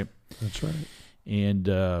 Right? That's right. And,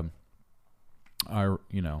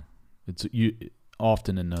 it's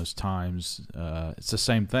often in those times, it's the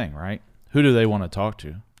same thing, right? Who do they want to talk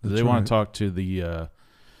to? Do they want to talk to the mayor?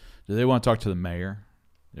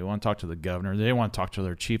 Do they want to talk to the governor? Do they want to talk to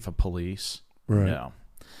their chief of police? Right. No.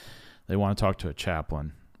 They want to talk to a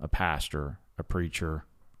chaplain, a pastor, a preacher,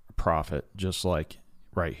 a prophet, just like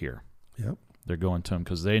right here. Yep. They're going to them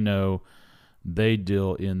because they know they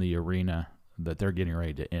deal in the arena that they're getting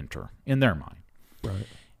ready to enter in their mind. Right.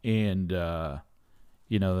 And,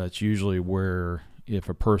 that's usually where if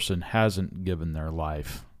a person hasn't given their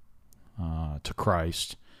life to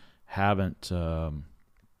Christ, haven't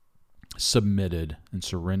submitted and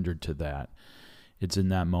surrendered to that, it's in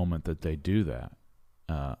that moment that they do that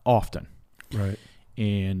often. Right.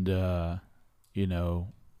 And,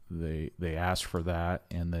 they ask for that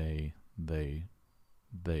and they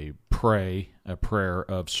pray a prayer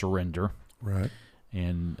of surrender. Right.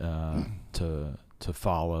 And to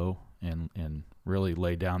follow and really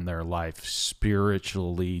lay down their life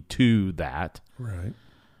spiritually to that. Right.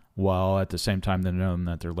 While at the same time they know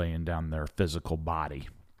that they're laying down their physical body.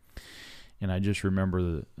 And I just remember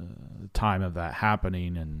the time of that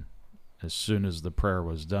happening, and as soon as the prayer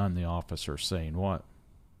was done, the officer saying, "What?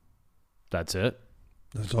 That's it?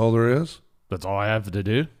 That's all there is? That's all I have to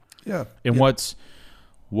do?" Yeah. And yeah.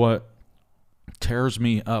 what tears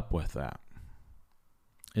me up with that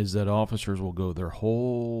is that officers will go their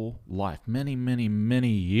whole life, many, many, many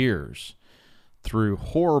years, through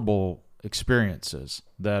horrible experiences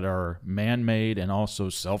that are man-made and also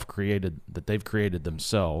self-created, that they've created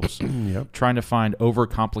themselves, Yep. trying to find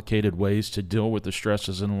overcomplicated ways to deal with the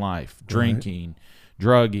stresses in life, drinking,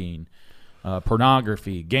 drugging,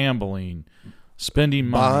 pornography, gambling, spending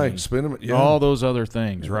money, all those other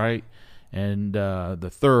things, right? And the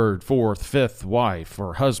third, fourth, fifth wife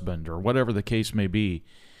or husband or whatever the case may be.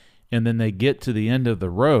 And then they get to the end of the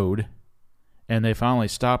road and they finally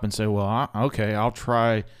stop and say, well, okay, I'll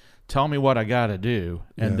try. Tell me what I got to do.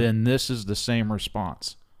 And then this is the same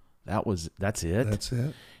response. That's it. That's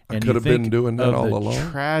it. I And could have been doing that all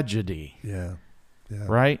along. Tragedy. Yeah. Yeah.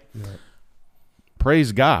 Right? Yeah.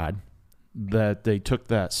 Praise God that they took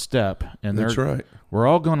that step. And that's right. We're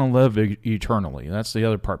all going to live eternally. That's the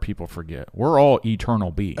other part people forget. We're all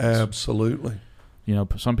eternal beings. Absolutely.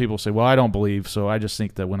 Some people say, well, I don't believe, so I just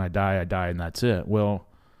think that when I die, and that's it. Well,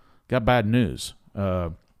 got bad news.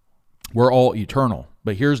 We're all eternal.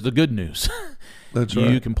 But here's the good news. That's right.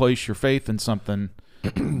 You can place your faith in something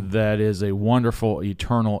that is a wonderful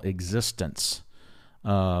eternal existence.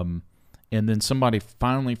 And then somebody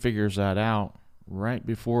finally figures that out right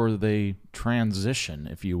before they transition,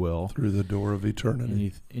 if you will, through the door of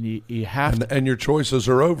eternity. And you have to, and your choices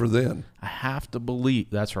are over then. I have to believe.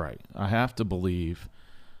 That's right. I have to believe.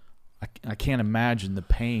 I can't imagine the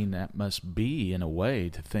pain that must be, in a way,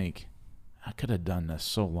 to think, I could have done this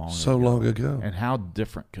so long ago. And how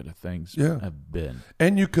different could things have been?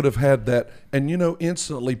 And you could have had that, and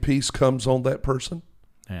instantly peace comes on that person.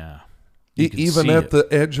 Yeah. Even at the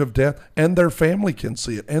edge of death, and their family can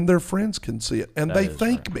see it, and their friends can see it, and they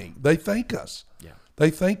thank me. They thank us. Yeah. They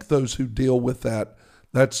thank those who deal with that.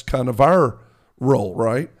 That's kind of our role,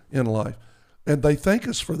 right, in life. And they thank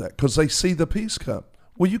us for that because they see the peace come.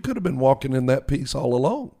 Well, you could have been walking in that peace all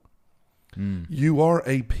along. You are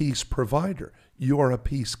a peace provider. You are a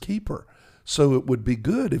peacekeeper. So it would be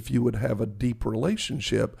good if you would have a deep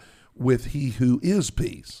relationship with He who is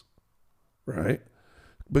peace, right?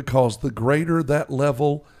 Because the greater that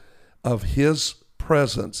level of His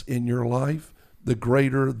presence in your life, the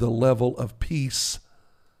greater the level of peace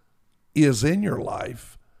is in your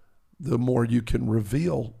life, the more you can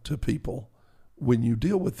reveal to people when you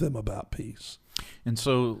deal with them about peace. And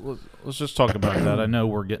so let's just talk about that. I know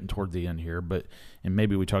we're getting toward the end here, and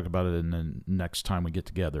maybe we talk about it in the next time we get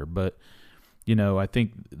together. But I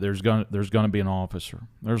think there's going to be an officer.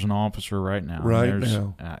 There's an officer right now. Right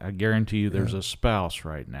now, I guarantee you, there's a spouse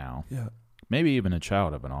right now. Yeah. Maybe even a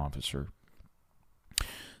child of an officer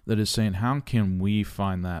that is saying, "How can we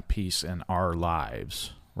find that peace in our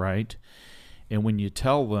lives?" Right? And when you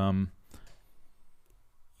tell them,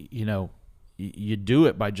 you do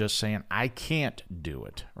it by just saying, "I can't do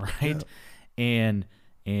it," right? Yeah.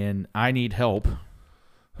 And I need help.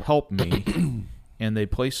 Help me. And they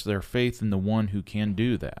place their faith in the one who can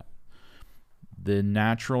do that. The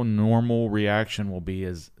natural, normal reaction will be,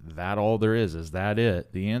 is that all there is? Is that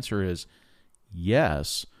it? The answer is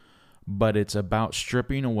yes, but it's about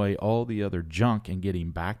stripping away all the other junk and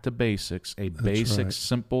getting back to basics,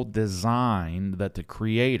 simple design that the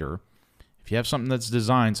Creator, if you have something that's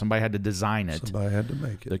designed, somebody had to design it. Somebody had to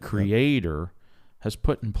make it. The Creator has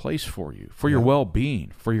put in place for you, for your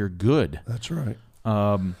well-being, for your good. That's right.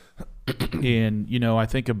 And, I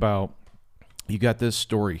think about, you got this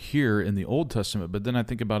story here in the Old Testament, but then I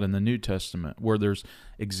think about in the New Testament where there's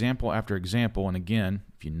example after example. And again,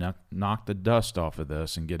 if you knock the dust off of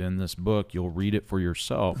this and get in this book, you'll read it for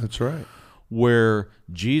yourself. That's right. Where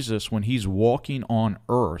Jesus, when he's walking on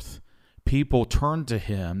earth, people turn to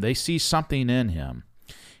him, they see something in him,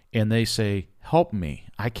 and they say, "Help me.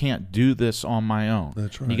 I can't do this on my own."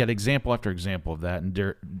 That's right. And you got example after example of that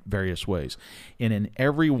in various ways. And in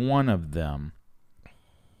every one of them,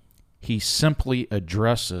 he simply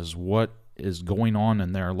addresses what is going on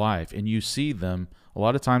in their life. And you see them, a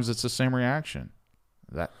lot of times it's the same reaction.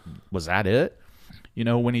 Was that it?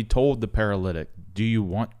 When he told the paralytic, "Do you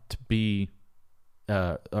want to be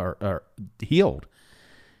or healed?"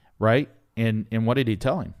 Right? And what did he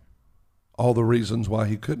tell him? All the reasons why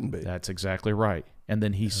he couldn't be. That's exactly right. And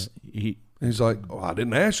then he's like, I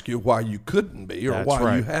didn't ask you why you couldn't be or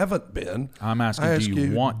why you haven't been. I'm asking, do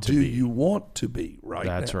you want to be? Do you want to be right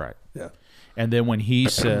now? That's right. Yeah. And then when he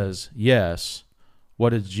says yes, what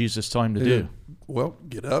did Jesus tell him to do? Well,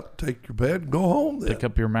 get up, take your bed, go home then. Pick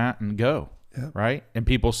up your mat and go. Yeah. Right? And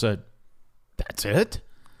people said, "That's it?"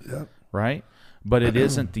 Yeah. Right? But it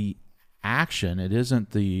isn't the action. It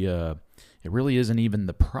isn't the... It really isn't even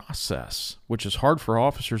the process, which is hard for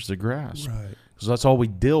officers to grasp. Right. Because that's all we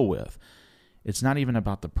deal with. It's not even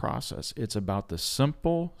about the process. It's about the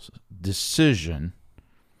simple decision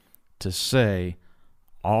to say,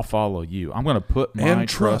 "I'll follow you. I'm going to put my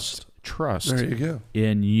trust there you go.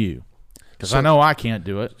 in you." Because I know I can't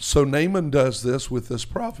do it. So Naaman does this with this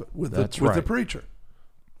prophet, with the preacher.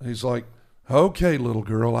 He's like, "Okay, little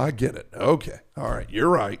girl, I get it. Okay. All right, you're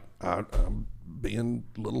right. I'm being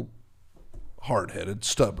a little hard-headed,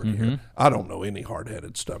 stubborn here. I don't know any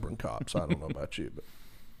hard-headed, stubborn cops. I don't know about you, but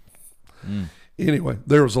anyway,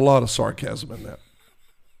 there was a lot of sarcasm in that.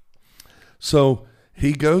 So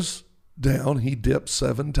he goes down, he dips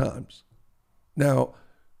 7 times. Now,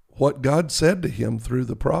 what God said to him through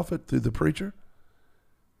the prophet, through the preacher,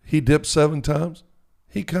 he dips 7 times,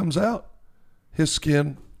 he comes out. His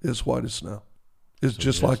skin is white as snow. It's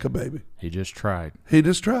just like a baby. He just tried. He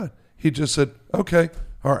just tried. He just said, "Okay,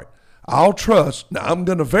 all right. I'll trust." Now, I'm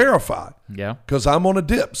going to verify. Yeah. Because I'm going to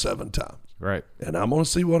dip 7 times. Right. And I'm going to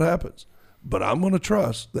see what happens. But I'm going to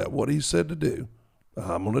trust that what he said to do,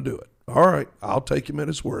 I'm going to do it. All right. I'll take him at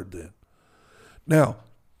his word then. Now,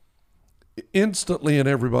 instantly in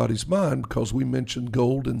everybody's mind, because we mentioned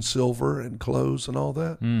gold and silver and clothes and all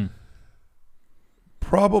that,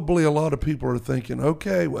 probably a lot of people are thinking,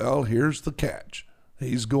 okay, well, here's the catch.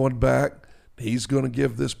 He's going back. He's going to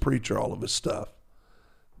give this preacher all of his stuff.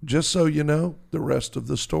 Just so you know, the rest of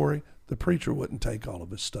the story, the preacher wouldn't take all of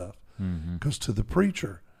his stuff. Because to the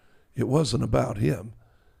preacher, it wasn't about him.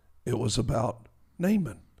 It was about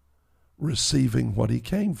Naaman receiving what he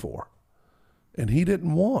came for. And he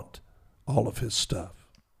didn't want all of his stuff.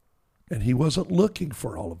 And he wasn't looking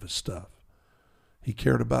for all of his stuff. He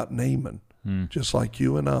cared about Naaman, just like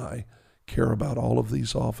you and I care about all of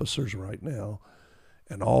these officers right now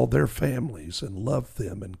and all their families and love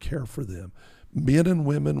them and care for them. Men and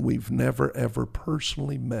women we've never, ever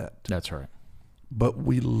personally met. That's right. But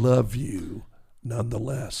we love you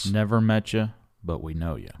nonetheless. Never met you, but we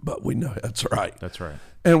know you. But we know. That's right. That's right.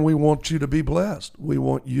 And we want you to be blessed. We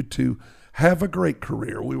want you to have a great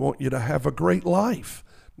career. We want you to have a great life.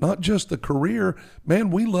 not just the career. Man,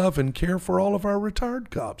 we love and care for all of our retired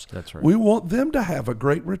cops. That's right. We want them to have a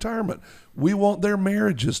great retirement. We want their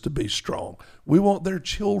marriages to be strong. We want their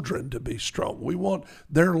children to be strong. We want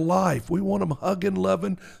their life. We want them hugging,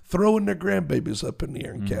 loving, throwing their grandbabies up in the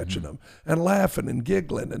air and catching them and laughing and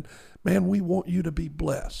giggling. And man, we want you to be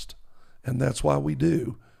blessed. And that's why we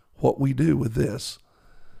do what we do with this.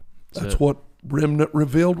 That's what Remnant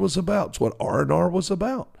Revealed was about. It's what R&R was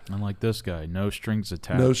about. Unlike this guy, no strings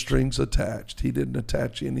attached. No strings attached. He didn't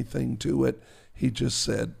attach anything to it. He just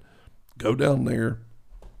said, go down there,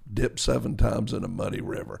 dip 7 times in a muddy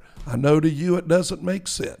river. I know to you it doesn't make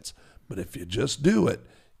sense, but if you just do it,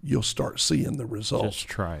 you'll start seeing the results. Just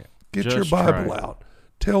try it. Get Just your try Bible it. out.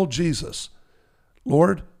 Tell Jesus,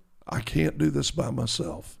 Lord, I can't do this by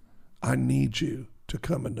myself. I need you to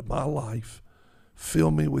come into my life.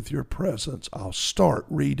 Fill me with your presence. I'll start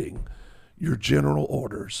reading your general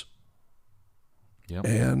orders. Yep.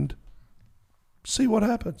 And see what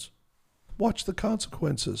happens. Watch the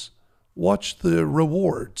consequences. Watch the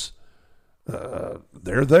rewards.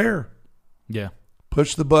 They're there. Yeah.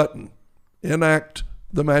 Push the button. Enact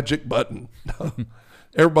the magic button.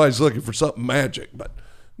 Everybody's looking for something magic, but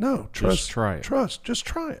no, trust. Just try it. Trust. Just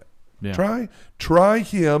try it. Yeah. Try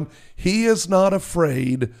him. He is not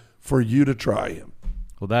afraid for you to try him.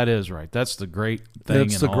 Well, that is right. That's the great thing.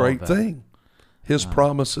 That's in the all great of that. thing. His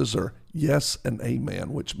promises are yes and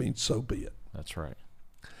amen, which means so be it. That's right.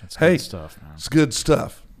 That's Hey, good stuff, man. It's good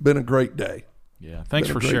stuff. Been a great day. Yeah. Thanks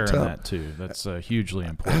been a for great sharing time. that too. That's hugely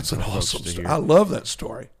important. That's an for folks awesome to story. hear. I love that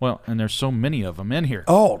story. Well, and there's so many of them in here.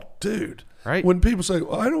 Oh, dude. Right. When people say,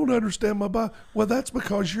 well, I don't understand my Bible, well, that's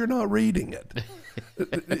because you're not reading it.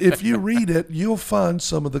 If you read it, you'll find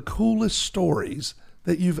some of the coolest stories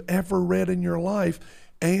that you've ever read in your life,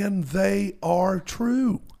 and they are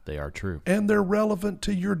true. They are true. And they're relevant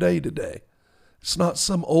to your day to day. It's not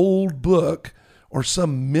some old book or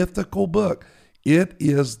some mythical book. It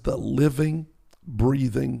is the living,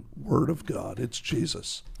 breathing Word of God. It's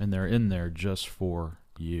Jesus. And they're in there just for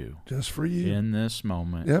you. Just for you. In this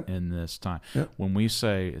moment, Yep. in this time. Yep. When we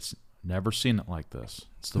say it's never seen it like this,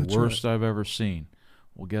 it's the That's worst I've ever seen.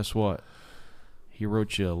 Well, guess what? He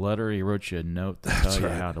wrote you a letter. He wrote you a note to tell you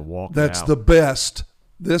how to walk That's out. the best.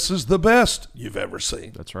 This is the best you've ever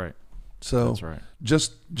seen. That's right. So That's right.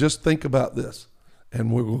 just think about this,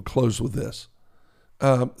 and we will close with this.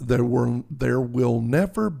 There will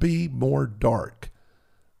never be more dark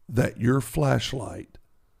that your flashlight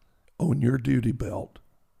on your duty belt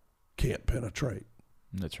can't penetrate.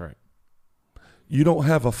 That's right. You don't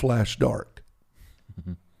have a flash dark.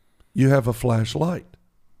 You have a flashlight.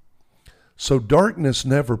 So darkness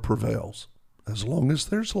never prevails. As long as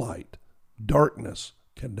there's light, darkness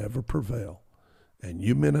can never prevail. And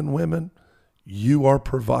you men and women, you are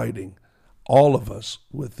providing all of us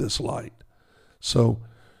with this light. So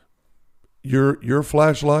your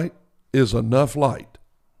flashlight is enough light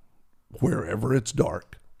wherever it's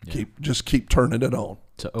dark. Yeah. Just keep turning it on.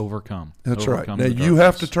 To overcome. That's Overcome right. Now the you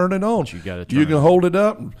have darkness. to turn it on. But you gotta turn You it can on. hold it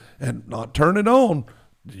up and not turn it on.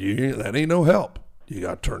 That ain't no help. You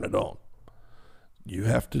got to turn it on. You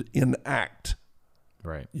have to enact.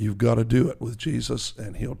 Right. You've got to do it with Jesus,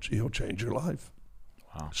 and he'll change your life.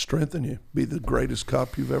 Wow. Strengthen you. Be the greatest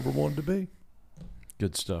cop you've ever wanted to be.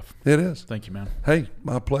 Good stuff. It is. Thank you, man. Hey,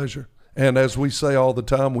 my pleasure. And as we say all the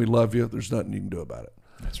time, we love you. There's nothing you can do about it.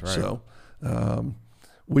 That's right. So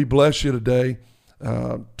we bless you today.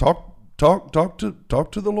 Talk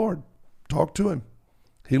to the Lord. Talk to him.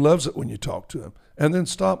 He loves it when you talk to him. And then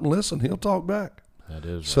stop and listen. He'll talk back. That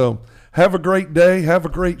is right. So have a great day. Have a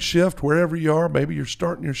great shift wherever you are. Maybe you're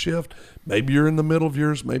starting your shift. Maybe you're in the middle of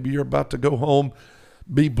yours. Maybe you're about to go home.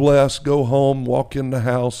 Be blessed. Go home. Walk in the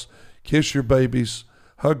house. Kiss your babies.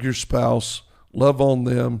 Hug your spouse. Love on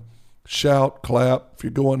them. Shout, clap. If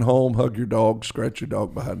you're going home, hug your dog. Scratch your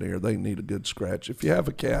dog behind the ear. They need a good scratch. If you have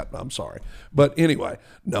a cat, I'm sorry. But anyway,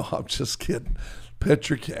 no, I'm just kidding. Pet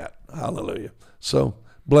your cat. Hallelujah. So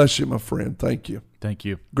bless you, my friend. Thank you. Thank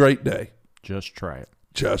you. Great day. Just try it.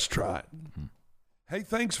 Just try it. Mm-hmm. Hey,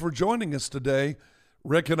 thanks for joining us today.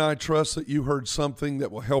 Rick and I trust that you heard something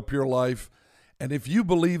that will help your life. And if you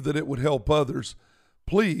believe that it would help others,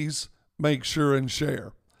 please make sure and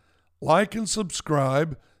share. Like and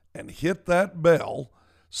subscribe and hit that bell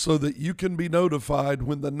so that you can be notified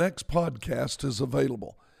when the next podcast is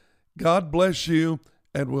available. God bless you,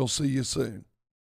 and we'll see you soon.